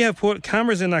 We have put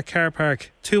cameras in that car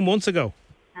park 2 months ago.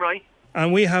 Right.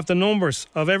 And we have the numbers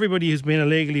of everybody who's been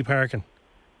illegally parking.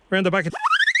 Around the back of...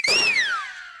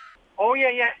 Oh,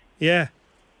 yeah. Yeah.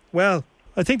 Well,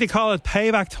 I think they call it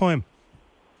payback time.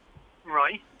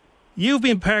 Right. You've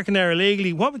been parking there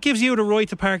illegally. What gives you the right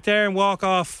to park there and walk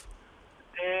off?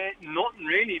 Nothing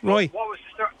really. But Right. What was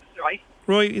the start? Right.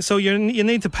 Right, so you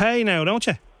need to pay now, don't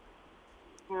you?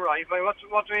 Right. What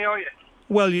do we owe you?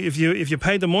 Well, if you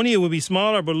paid the money, it would be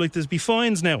smaller, but there's be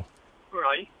fines now.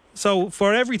 Right. So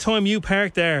for every time you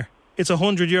park there, it's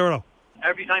 €100.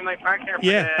 every time I park there.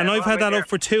 Yeah, and I've had that up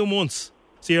for 2 months.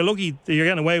 So you're lucky that you're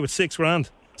getting away with $6,000.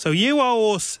 So you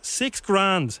owe us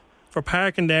 $6,000 for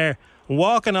parking there,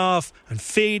 walking off and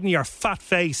feeding your fat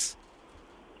face.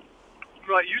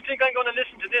 Right, you think I'm going to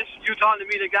listen to this? You telling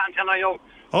me that until I owe?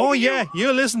 Oh yeah,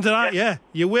 you listen to that, yeah,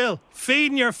 you will.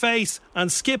 Feeding your face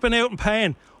and skipping out and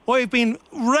paying. I've been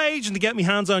raging to get my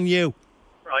hands on you.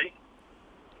 Right.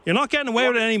 You're not getting away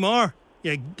with it anymore.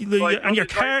 And your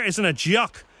car isn't a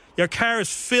jock. Your car is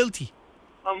filthy.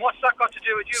 And what's that got to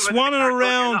do with you?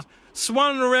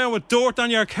 Swanning around with dirt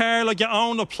on your car like you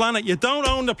own the planet. You don't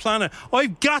own the planet.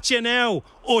 I've got you now,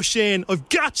 Usheen. I've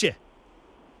got you.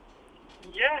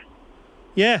 Yeah.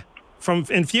 Yeah.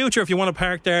 In future, if you want to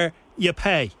park there, you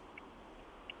pay.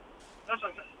 That's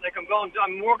like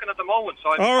I'm working at the moment, so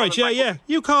all right, yeah.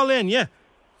 You call in, yeah.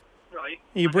 Right.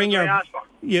 You bring your.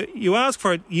 You ask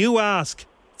for it. You ask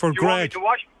for Greg. Do you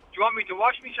want me to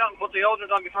wash myself and put the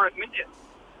deodorant on before I come into you?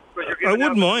 I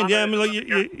wouldn't mind. Yeah, I mean, like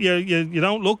you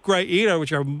don't look great either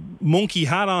with your monkey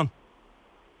hat on.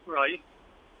 Right.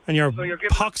 And your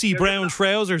poxy brown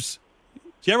trousers.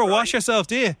 Do you ever wash yourself?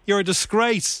 Do you? You're a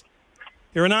disgrace.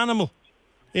 You're an animal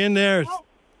in there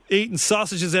eating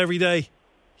sausages every day.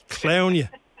 Clown you.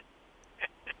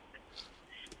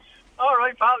 All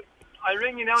right, pal. I'll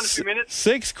ring you now in a few minutes.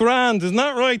 $6,000, isn't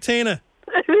that right, Tina?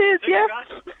 It is, yeah.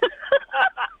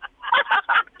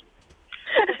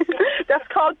 That's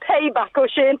called payback,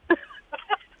 Oisin.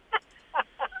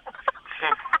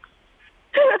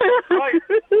 Right.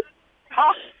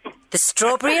 The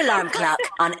Strawberry Alarm Clock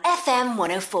on FM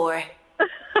 104.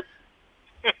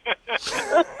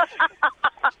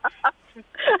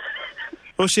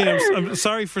 Oisin, I'm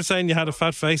sorry for saying you had a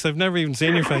fat face. I've never even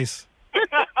seen your face.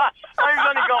 I was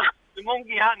only going, the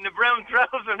monkey hat and the brown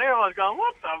trousers, and there I was going,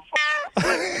 what the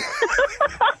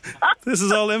fuck? This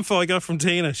is all info I got from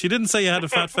Tina. She didn't say you had a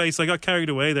fat face. I got carried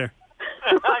away there.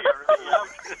 Can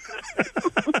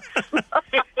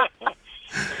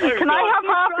I have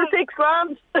half the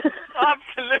 $6,000?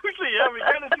 Absolutely, yeah. We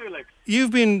gotta do like.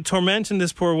 You've been tormenting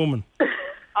this poor woman.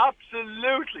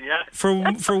 Absolutely, yeah.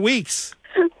 For weeks.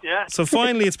 Yeah. So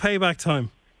finally, it's payback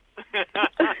time.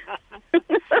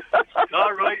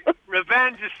 All right.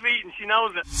 Revenge is sweet, and she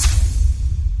knows it.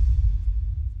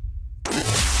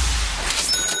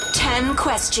 10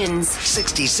 questions.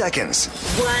 60 seconds.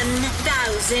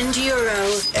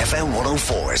 €1,000. FM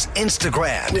 104's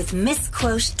Instagram. With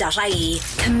misquote.ie.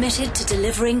 Committed to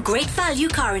delivering great value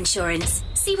car insurance.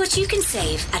 See what you can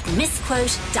save at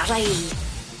misquote.ie.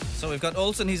 So we've got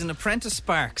Olsen. He's an apprentice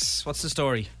Sparks. What's the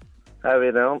story? How are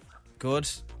you doing? Good.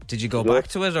 Did you go back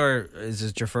to it, or is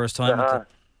it your first time?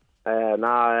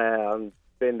 I've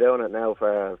been doing it now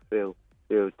for 2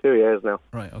 years now.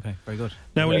 Right, okay, very good.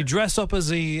 Now, will you dress up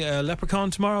as a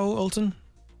leprechaun tomorrow, Olsen?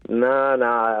 No,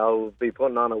 I'll be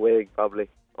putting on a wig probably,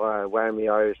 or wearing my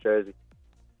Irish jersey.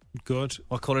 Good.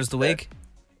 What colour's the wig?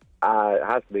 It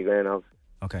has to be green, obviously.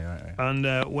 Okay, right. And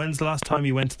when's the last time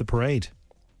you went to the parade?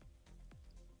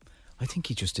 I think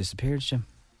he just disappeared, Jim.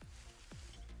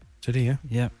 Did he, yeah?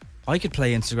 Yeah. I could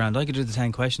play Instagram. I could do the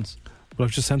 10 questions. Well,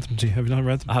 I've just sent them to you. Have you not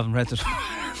read them? I haven't read them.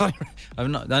 I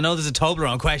know there's a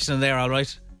Toblerone question in there, all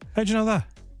right. How'd you know that?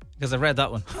 Because I read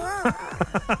that one.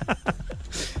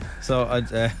 So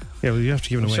yeah, well, you have to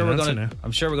give it away.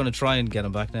 I'm sure we're going to try and get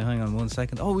him back now. Hang on 1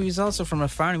 second. Oh, he was also from a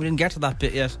farm. We didn't get to that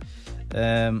bit yet.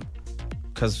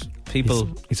 Because people...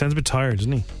 He sounds a bit tired,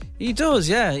 doesn't he? He does,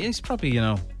 yeah. He's probably,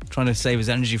 trying to save his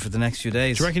energy for the next few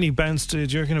days. Do you reckon he bounced? Do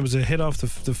you reckon it was a hit off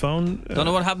the phone? Don't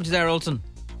know what happened to you there, Olsen.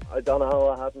 I don't know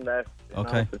what happened there.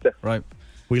 Okay, right.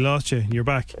 We lost you. You're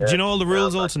back. Yeah. Do you know all the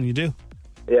rules, Olsen? You do?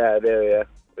 Yeah, I do, yeah.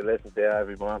 We listen to you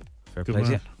every morning. Fair play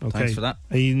to you. Okay. Thanks for that.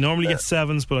 He normally gets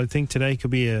 7s, but I think today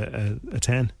could be a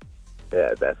 10. Yeah,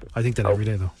 definitely. I think that every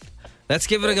day, though. Let's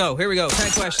give it a go. Here we go.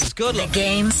 10 questions. Good luck. The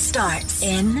game starts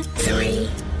in 3,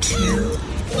 2,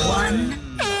 1.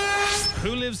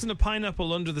 Who lives in a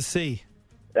pineapple under the sea?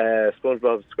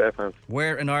 SpongeBob SquarePants.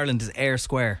 Where in Ireland is Ayr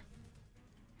Square?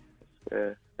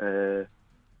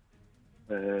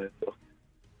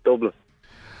 Dublin.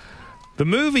 The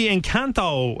movie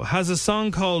Encanto has a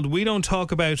song called We Don't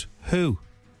Talk About Who?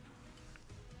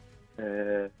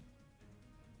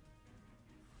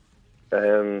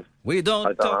 We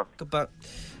don't talk about...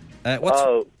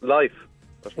 Life.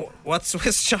 What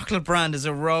Swiss chocolate brand is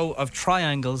a row of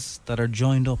triangles that are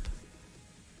joined up?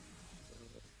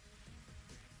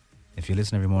 If you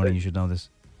listen every morning, you should know this.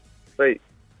 Wait,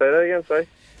 say that again, sorry.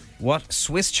 What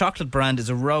Swiss chocolate brand is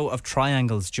a row of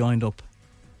triangles joined up?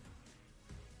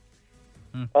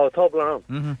 Toblerone.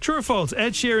 Mm-hmm. True or false?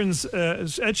 Ed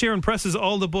Sheeran presses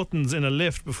all the buttons in a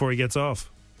lift before he gets off.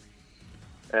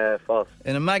 False.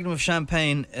 In a magnum of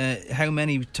champagne, how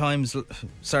many times...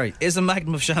 Sorry, is a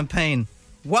magnum of champagne...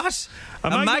 What?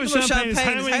 A magnum of champagne is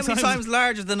how many times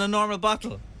larger than a normal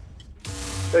bottle?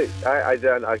 Wait, I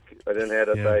didn't hear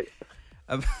that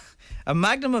right. A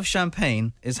magnum of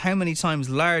champagne is how many times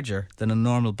larger than a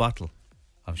normal bottle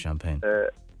of champagne? I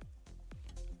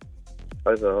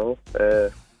don't know.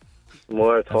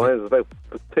 More times, about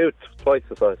twice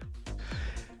the size.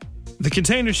 The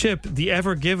container ship, the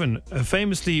Ever Given,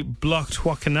 famously blocked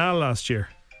what canal last year?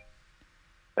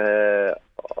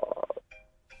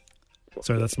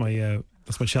 Sorry, that's my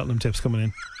Cheltenham tips coming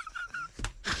in.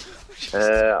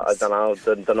 I don't know.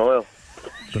 Denial.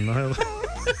 Denial.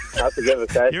 Have to give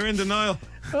it a You're in denial.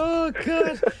 Oh,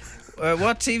 God.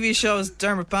 What TV show is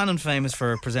Dermot Bannon famous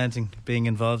for presenting, being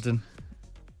involved in?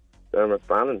 Dermot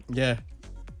Bannon? Yeah.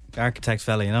 Architect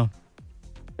fella, you know.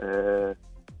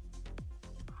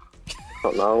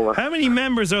 Don't know, man. How many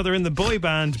members are there in the boy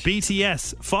band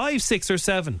BTS? 5, 6 or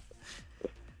 7?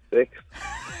 6.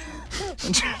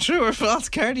 True or false?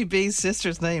 Cardi B's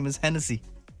sister's name is Hennessy.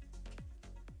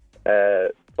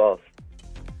 False.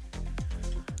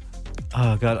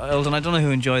 Oh, God. Eldon, I don't know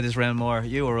who enjoyed this round more,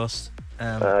 you or us.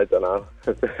 I don't know.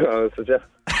 To be honest with you.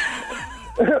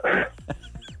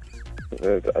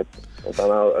 I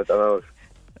don't know.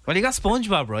 Well, you got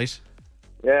SpongeBob right.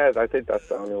 Yeah, I think that's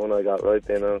the only one I got right,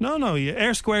 you know. No,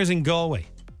 Air Square's in Galway.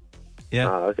 Yeah,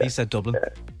 okay. He said Dublin.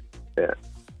 Yeah.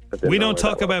 We Don't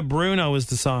Talk About Bruno is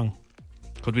the song.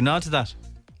 Could we nod to that?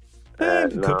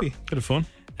 It could be. Bit of fun.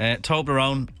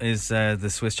 Toblerone is the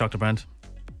Swiss chocolate brand.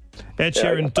 Ed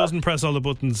Sheeran doesn't press all the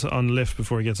buttons on lift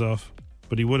before he gets off,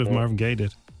 but he would if Marvin Gaye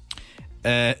did.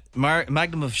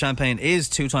 Magnum of champagne is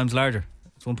 2 times larger.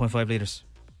 It's 1.5 litres.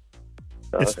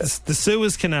 It's the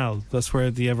Suez Canal. That's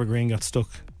where the Evergreen got stuck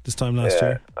this time last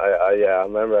year. I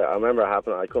remember it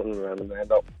happening. I couldn't remember the name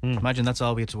though. Imagine that's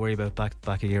all we had to worry about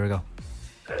back a year ago.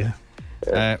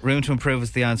 Yeah. Room to improve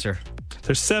is the answer.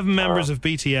 There's 7 members of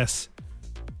BTS.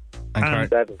 And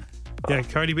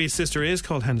Cardi B's sister is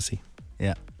called Hennessy.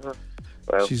 Yeah. Well,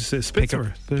 she's a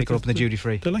Spitzer. Pick her up in the duty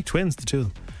free. They're like twins, the two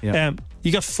of them. Yeah.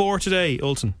 You got 4 today,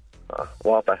 Ulton.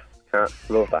 Whopper. Can't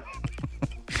love that.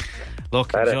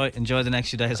 Look, enjoy the next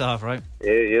few days off, right?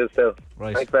 Yeah, you too.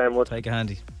 Right. Thanks very much. Take it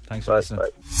handy. Thanks for listening. Bye.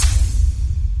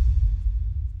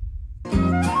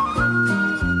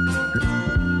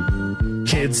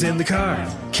 Kids in the car,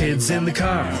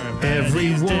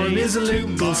 everyone is a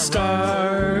little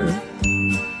star.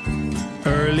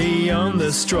 Early on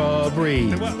the Strawberry,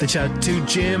 they chat to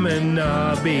Jim and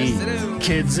Nobby.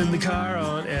 Kids in the car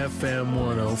on FM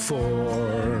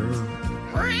 104.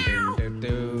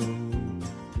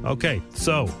 Okay,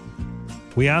 so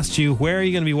we asked you, where are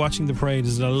you going to be watching the parade?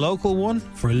 Is it a local one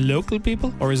for local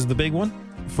people, or is it the big one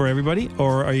for everybody,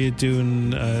 or are you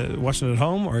doing watching it at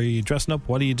home, or are you dressing up?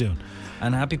 What are you doing?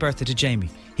 And happy birthday to Jamie.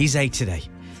 He's 8 today,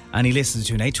 and he listens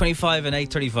to an 8:25 and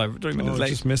 8:35. 3 minutes late. I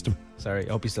just missed him. Sorry,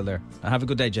 I hope he's still there. Have a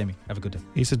good day, Jamie. Have a good day.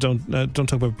 He said, "Don't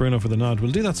talk about Bruno for the nod." We'll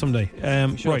do that someday.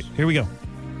 Right, here we go.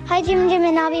 Hi, Jim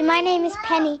and Nobby. My name is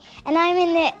Penny, and I'm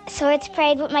in the Swords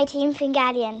Parade with my team,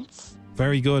 Fingadians.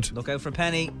 Very good. Look out for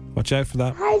Penny. Watch out for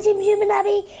that. Hi, Jim and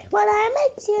Nobby. Well, I'm a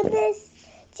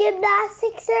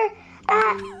gymnastics.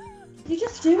 You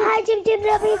just do it. Hi, Jim and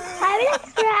Nobby. I'm an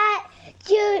extra at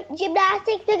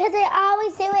gymnastics because I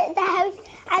always do it in the house,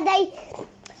 and I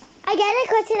get a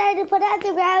cushion and I put it on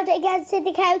the ground against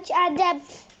the couch, and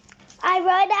I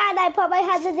run and I put my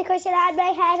hands on the cushion on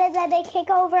my head, and then I kick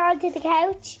over onto the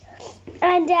couch.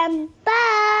 And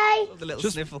bye. The little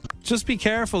sniffle. Just be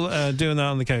careful doing that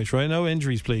on the couch, right? No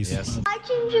injuries, please. Yes. Hi,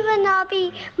 Jim and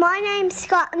Nobby. My name's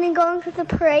Scott, and I'm going to the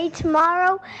parade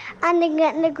tomorrow, and I'm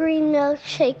getting a green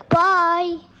milkshake.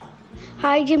 Bye.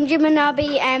 Hi, Jim and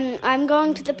Nobby. I'm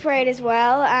going to the parade as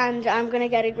well, and I'm going to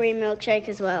get a green milkshake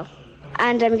as well.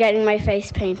 And I'm getting my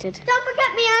face painted. Don't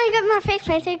forget me, I'm getting my face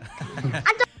painted.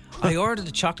 I ordered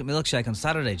a chocolate milkshake on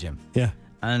Saturday, Jim. Yeah.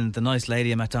 And the nice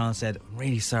lady at McDonald's said, "I'm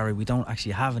really sorry, we don't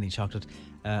actually have any chocolate.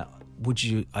 Would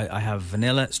you, I have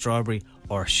vanilla, strawberry,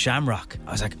 or shamrock."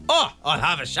 I was like, "Oh, I'll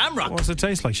have a shamrock." What's it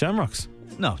taste like? Shamrocks?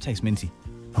 No, it tastes minty.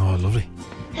 Oh, lovely.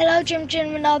 Hello, Jim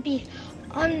and Nobby.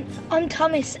 I'm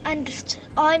Thomas, and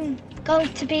I'm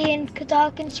going to be in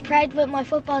Clondalkin's parade with my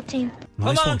football team.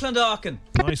 Nice Come on, one. Clondalkin.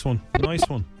 Nice one. Nice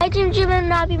one. Hi, Jim and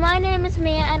Nobby. My name is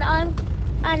Mia,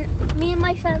 and me and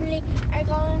my family are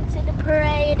going to the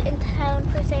parade in town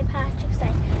for St. Patrick's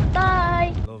Day.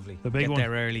 Bye. Lovely. The big Get one. there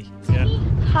early. Yeah.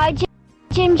 Hi,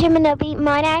 Jim and Nobby.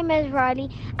 My name is Riley,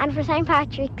 and for St.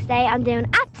 Patrick's Day, I'm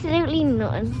doing absolutely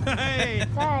nothing. Hey.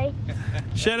 Bye.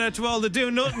 Shout out to all the Do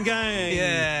Nothing gang.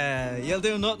 Yeah, you'll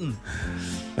do nothing.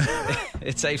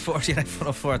 It's 8:40 and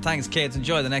 8:04. Thanks, kids.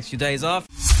 Enjoy the next few days off.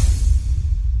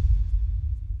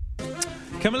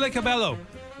 Camila Cabello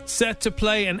set to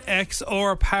play an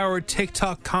XR-powered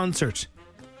TikTok concert.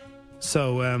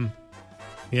 So,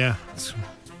 yeah,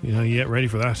 you get ready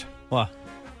for that. What?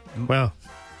 Well,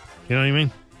 you know what I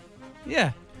mean?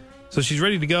 Yeah. So she's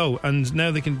ready to go, and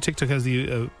now TikTok has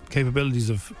the capabilities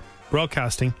of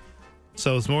broadcasting,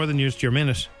 so it's more than just your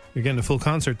minute. You're getting a full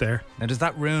concert there. Now, does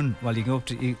that ruin? Well, you go up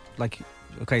to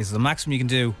okay, so the maximum you can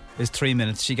do is 3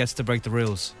 minutes. She gets to break the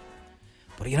rules.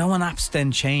 But you know when apps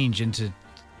then change into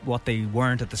what they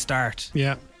weren't at the start?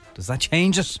 Yeah. Does that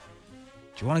change it?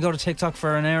 Do you want to go to TikTok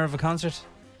for an hour of a concert?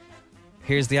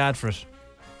 Here's the ad for it.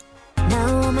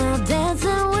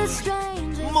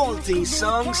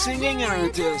 Multi-song singing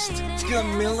artist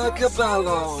Camila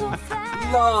Cabello.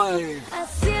 Live.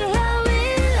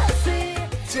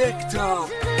 TikTok.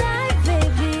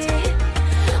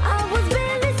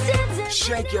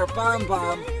 Shake your bam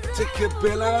bam to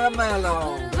Cabilla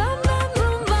Mello.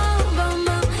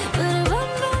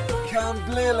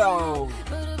 Camblillo.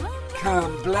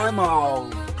 Camblemo.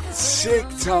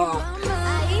 TikTok.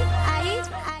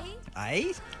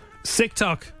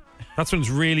 TikTok. That's when it's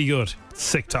really good.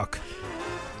 TikTok.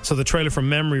 So the trailer from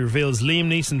Memory reveals Liam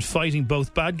Neeson fighting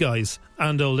both bad guys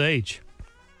and old age,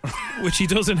 which he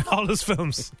does in all his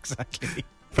films. Exactly.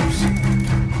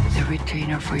 The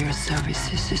retainer for your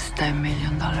services is $10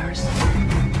 million.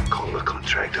 Call the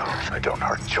contract off. I don't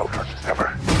hurt children,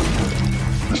 ever.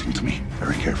 Listen to me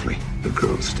very carefully. The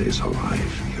girl stays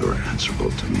alive. You're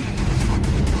answerable to me.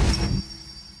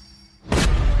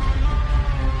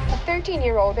 A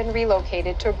 13-year-old been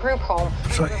relocated to a group home.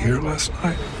 Was I here last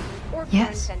night?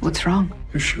 Yes. What's wrong?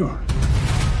 You're sure?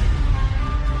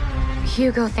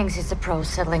 Hugo thinks he's a pro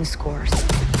settling scores.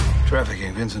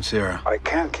 Trafficking, Vincent Sierra. I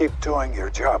can't keep doing your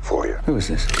job for you. Who is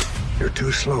this? You're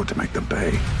too slow to make them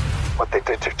pay. What they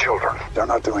did to children, they're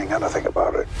not doing anything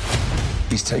about it.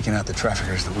 He's taking out the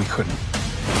traffickers that we couldn't.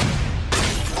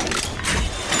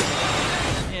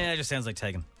 Yeah, it just sounds like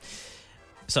Taken.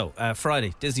 So,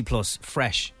 Friday, Disney Plus,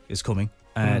 Fresh is coming.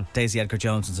 Daisy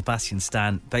Edgar-Jones and Sebastian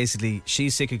Stan. Basically,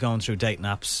 she's sick of going through dating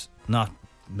apps, not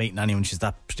meeting anyone she's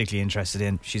that particularly interested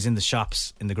in. She's in the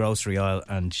shops, in the grocery aisle,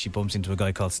 and she bumps into a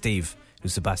guy called Steve,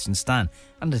 who's Sebastian Stan.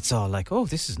 And it's all like, oh,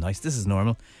 this is nice, this is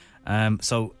normal.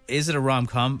 So is it a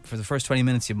rom-com? For the first 20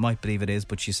 minutes you might believe it is,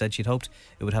 but she said she'd hoped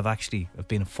it would have actually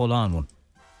been a full-on one.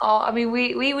 Oh, I mean,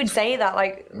 we would say that,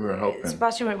 like, we were hoping.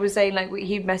 Sebastian was saying, like,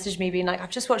 he messaged me being like,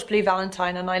 I've just watched Blue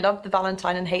Valentine and I love the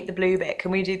Valentine and hate the blue bit. Can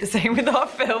we do the same with our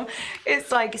film?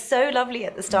 It's like so lovely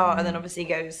at the start and then obviously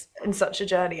goes in such a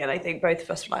journey. And I think both of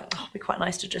us were like, oh, it'd be quite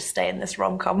nice to just stay in this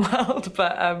rom-com world.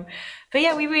 But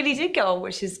yeah, we really did go on,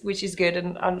 which is good.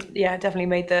 And yeah, definitely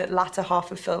made the latter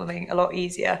half of filming a lot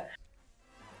easier.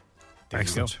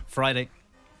 Excellent. Friday.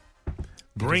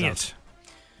 Bring it.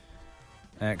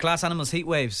 Glass Animals, Heat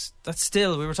Waves. That's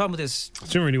still, we were talking about this. It's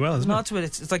doing really well, isn't it? Not to it.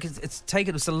 It's like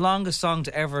it's the longest song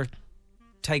to ever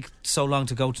take so long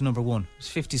to go to number one.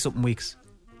 It's 50-something weeks.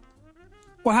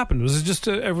 What happened? Was it just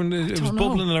everyone? It was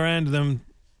bubbling around, and then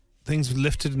things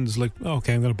lifted, and it's like, oh,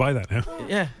 okay, I'm going to buy that now.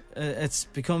 Yeah, it's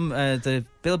become the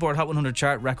Billboard Hot 100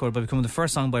 chart record by becoming the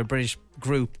first song by a British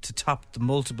group to top the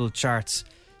multiple charts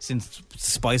since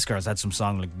Spice Girls had some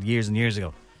song like years and years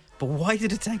ago. But why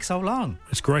did it take so long?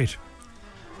 It's great.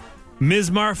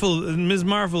 Ms.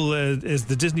 Marvel is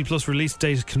the Disney Plus release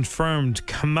date confirmed.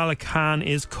 Kamala Khan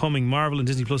is coming. Marvel and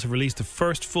Disney Plus have released the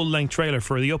first full-length trailer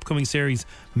for the upcoming series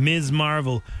Ms.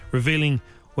 Marvel, revealing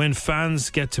when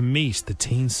fans get to meet the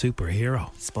teen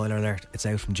superhero. Spoiler alert, it's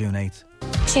out from June 8th.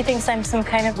 She thinks I'm some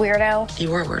kind of weirdo.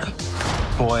 You are a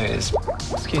weirdo. Boys,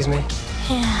 excuse me?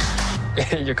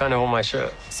 Yeah. You're kind of on my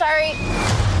shirt. Sorry.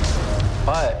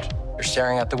 But you're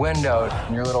staring out the window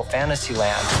in your little fantasy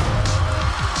land.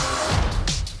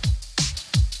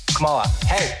 Kamala,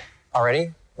 hey,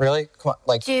 already? Really? Come on,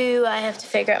 like... Do I have to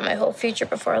figure out my whole future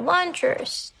before lunch, or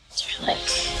is there like...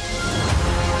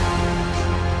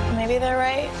 Maybe they're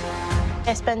right.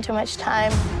 I spend too much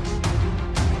time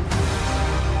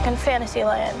in fantasy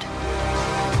land.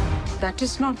 That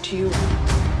is not you.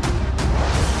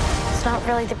 It's not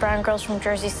really the brown girls from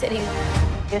Jersey City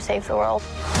who save the world.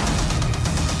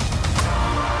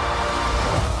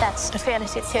 That's a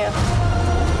fantasy too.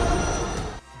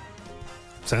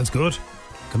 Sounds good.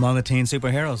 Come on, the teen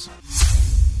superheroes.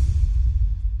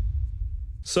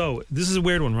 So, this is a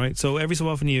weird one, right? So, every so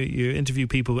often you interview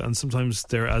people and sometimes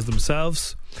they're as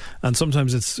themselves and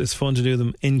sometimes it's fun to do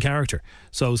them in character.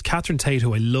 So, it was Catherine Tate,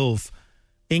 who I love,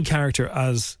 in character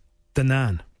as the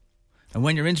Nan. And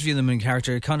when you're interviewing them in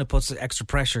character, it kind of puts extra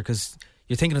pressure because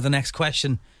you're thinking of the next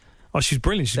question. Oh, she's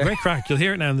brilliant. She's a great crack. You'll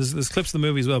hear it now. And there's clips of the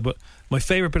movie as well. But my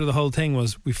favourite bit of the whole thing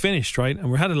was we finished, right?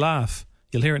 And we had a laugh.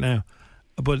 You'll hear it now.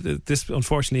 But this,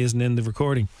 unfortunately, isn't in the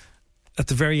recording. At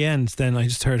the very end, then I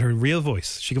just heard her real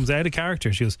voice. She comes out of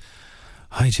character. She goes,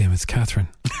 "Hi, Jim, it's Catherine."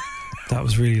 That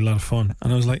was really a lot of fun.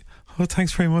 And I was like, "Oh,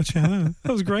 thanks very much. Yeah,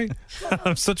 that was great."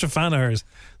 I'm such a fan of hers.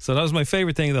 So that was my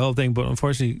favourite thing of the whole thing. But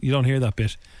unfortunately, you don't hear that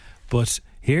bit. But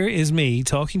here is me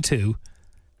talking to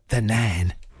the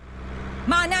Nan.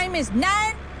 My name is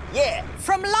Nan. Yeah.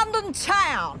 From London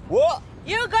town. What?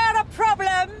 You got a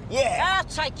problem? Yeah. I'll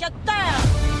take you down.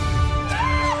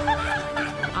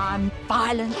 I'm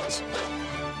violent,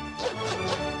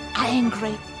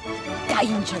 angry,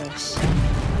 dangerous.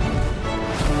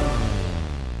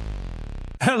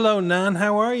 Hello, Nan.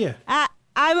 How are you? I'm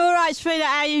all right, sweetheart.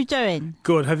 How are you doing?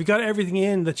 Good. Have you got everything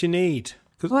in that you need?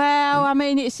 Well, I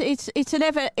mean, it's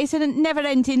a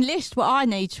never-ending list what I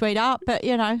need, sweetheart. But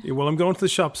you know. Yeah, well, I'm going to the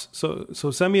shops, so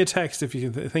send me a text if you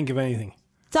can think of anything.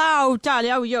 Oh,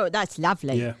 darling, that's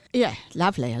lovely. Yeah,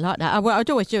 lovely. I like that. What I'd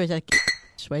always do is a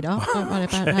sweetheart. Don't worry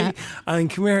about that. And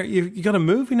come here, you got a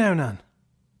movie now, Nan.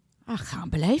 I can't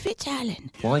believe it,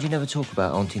 darling. Why do you never talk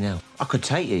about Auntie Nell? I could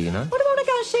take you, you know. What do you want to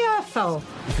go and see her for?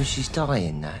 Because she's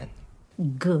dying, Nan.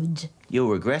 Good. You'll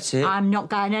regret it. I'm not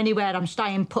going anywhere. I'm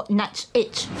staying put, and that's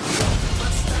it.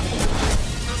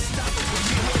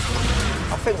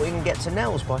 I think we can get to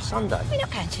Nell's by Sunday. We're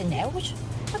not going to Nell's.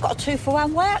 I've got a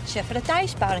 2-for-1 voucher for the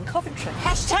day's bar in Coventry.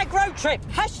 Hashtag road trip.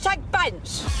 Hashtag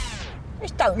Bants.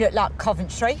 This don't look like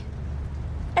Coventry.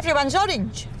 Everyone's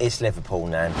orange. It's Liverpool,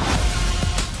 Nan.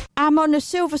 I'm on the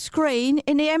silver screen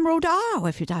in the Emerald Isle,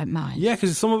 if you don't mind. Yeah,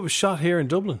 because some of it was shot here in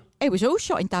Dublin. It was all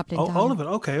shot in Dublin. Oh, all of it?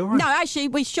 Okay, all right. No, actually,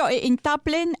 we shot it in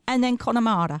Dublin and then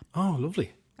Connemara. Oh,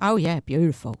 lovely. Oh, yeah,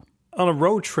 beautiful. On a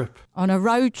road trip? On a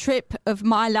road trip of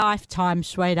my lifetime,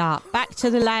 sweetheart. Back to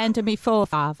the land of me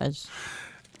forefathers.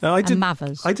 Now,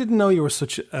 mothers. I didn't know you were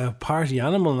such a party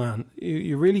animal, Nan.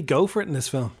 You really go for it in this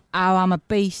film. Oh, I'm a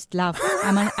beast, love.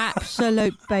 I'm an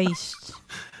absolute beast.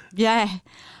 Yeah.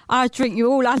 I'd drink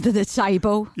you all under the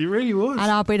table. You really would.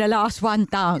 And I'll be the last one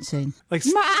dancing. Oh,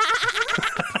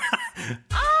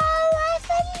 have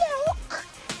a look.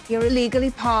 You're illegally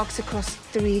parked across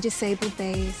 3 disabled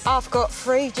bays. I've got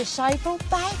 3 disabled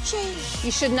badges.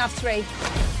 You shouldn't have 3.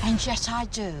 And yet I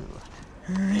do.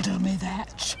 Riddle me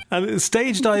that. And is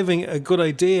stage diving a good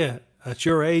idea at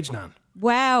your age, Nan?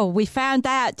 Well, we found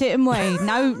out, didn't we?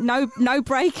 No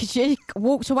breakage. You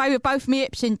walked away with both my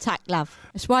hips intact, love.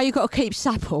 That's why you got to keep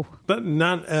supple. But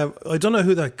Nan, I don't know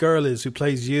who that girl is who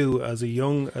plays you as a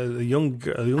young lady.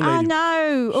 I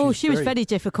know. She was very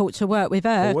difficult to work with.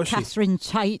 Her, Catherine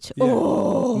Tate. Yeah.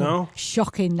 Oh, no,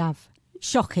 shocking, love,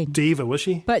 shocking. Diva, was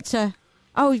she? But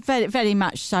very, very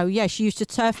much so. Yeah, she used to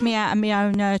turf me out of my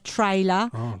own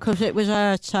trailer because it was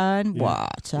her turn. Yeah.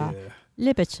 What?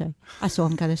 Liberty. That's all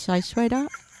I'm going to say,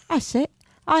 sweetheart. That's it.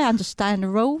 I understand the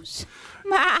rules.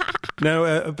 Now,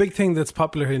 a big thing that's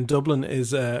popular in Dublin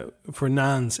is for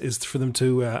Nans is for them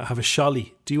to have a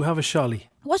sholly. Do you have a sholly?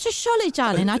 What's a sholly,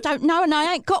 darling? I don't know, and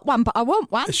I ain't got one, but I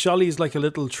want one. A sholly is like a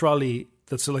little trolley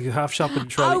that's like a half shopping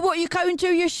trolley. Oh, what, you go and do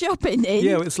your shopping in?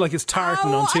 Yeah, it's like it's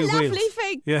tartan on 2 wheels. Oh, what a lovely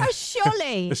thing. Yeah. A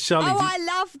sholly. A sholly. Oh, I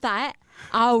love that.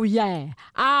 Oh, yeah.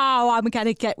 Oh, I'm going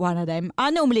to get one of them.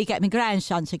 I normally get my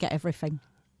grandson to get everything.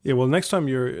 Yeah, well, next time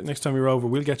you're over,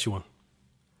 we'll get you one.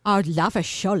 I'd love a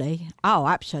sholly. Oh,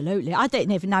 absolutely. I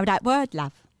didn't even know that word,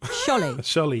 love. Sholly. A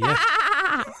sholly, yeah.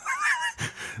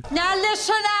 Now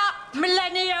listen up,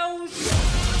 millennials.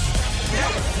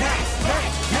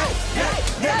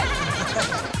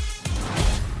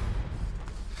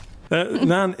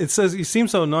 Nan, it says you seem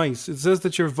so nice. It says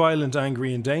that you're violent,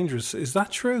 angry and dangerous. Is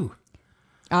that true?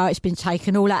 Oh, it's been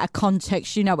taken all out of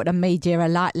context. You know what the media are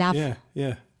like, love.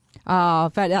 Yeah. Oh,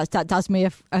 that does me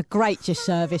a great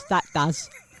disservice, that does.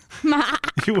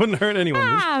 You wouldn't hurt anyone,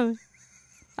 No.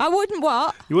 I wouldn't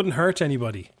what? You wouldn't hurt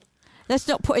anybody. Let's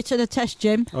not put it to the test,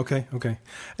 Jim. Okay.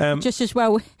 Just as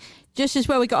well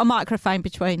we got a microphone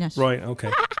between us. Right,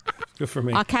 okay. Good for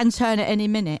me. I can turn at any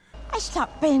minute. It's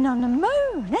like being on the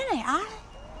moon, isn't it? Are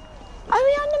we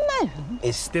on the moon?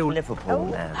 It's still Liverpool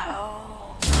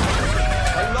now.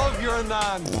 I love your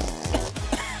Nan.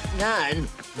 Nan?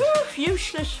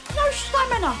 Useless. No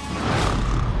stamina.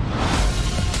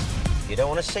 You don't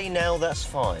want to see Nell, that's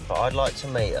fine, but I'd like to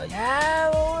meet her.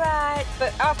 Yeah, all right.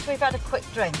 But after we've had a quick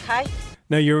drink, eh?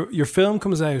 Now, your film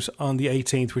comes out on the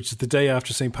 18th, which is the day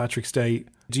after St. Patrick's Day.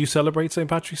 Do you celebrate St.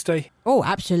 Patrick's Day? Oh,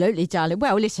 absolutely, darling.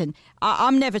 Well, listen,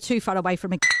 I'm never too far away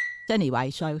from it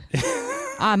anyway, so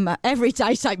every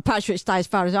day St. Patrick's Day as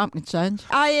far as I'm concerned.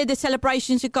 I hear the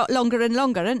celebrations have got longer and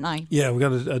longer, haven't they? Yeah, we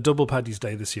got a double Paddy's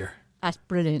Day this year. That's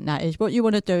brilliant, that is. What you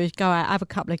want to do is go out, have a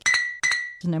couple of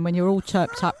and then when you're all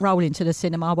chirped up, roll into the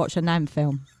cinema, watch a Nan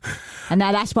film. And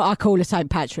now that's what I call a St.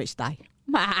 Patrick's Day.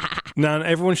 Nan,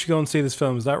 everyone should go and see this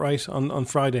film, is that right? On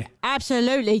Friday?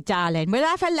 Absolutely, darling. We'll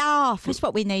have a laugh. That's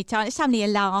what we need, darling. It's only a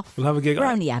laugh. We'll have a gig. We're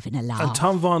only having a laugh. And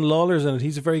Tom Vaughan Lawler's in it.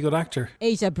 He's a very good actor.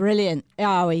 He's a brilliant...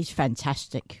 Oh, he's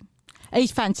fantastic.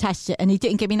 He's fantastic. And he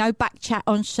didn't give me no back chat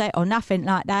on set or nothing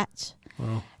like that.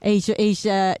 Wow. He's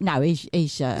a good lad.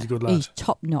 He's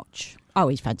top notch. Oh,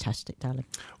 he's fantastic, darling.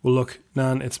 Well, look,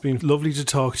 Nan, it's been lovely to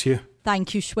talk to you.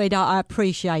 Thank you, sweetheart. I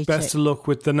appreciate it. Best of luck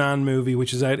with the Nan movie,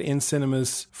 which is out in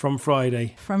cinemas from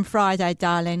Friday. From Friday,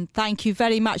 darling. Thank you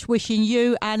very much. Wishing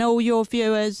you and all your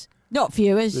viewers, not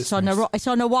viewers, it's on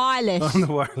the wireless. On the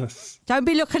wireless. Don't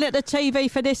be looking at the TV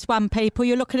for this one, people.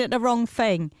 You're looking at the wrong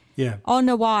thing. Yeah. On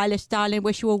the wireless, darling.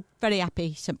 Wish you all very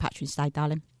happy St. Patrick's Day,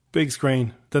 darling. Big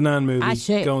screen, the Nan movie. That's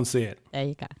it. Go and see it. There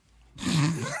you go.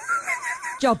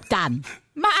 Job done.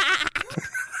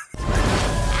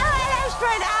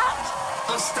 Straight out.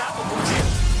 Unstoppable.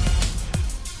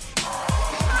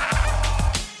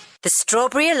 The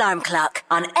Strawberry Alarm Clock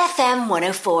on FM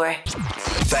 104.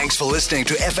 Thanks for listening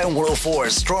to FM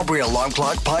 104's Strawberry Alarm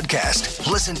Clock podcast.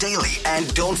 Listen daily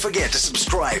and don't forget to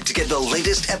subscribe to get the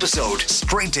latest episode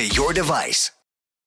straight to your device.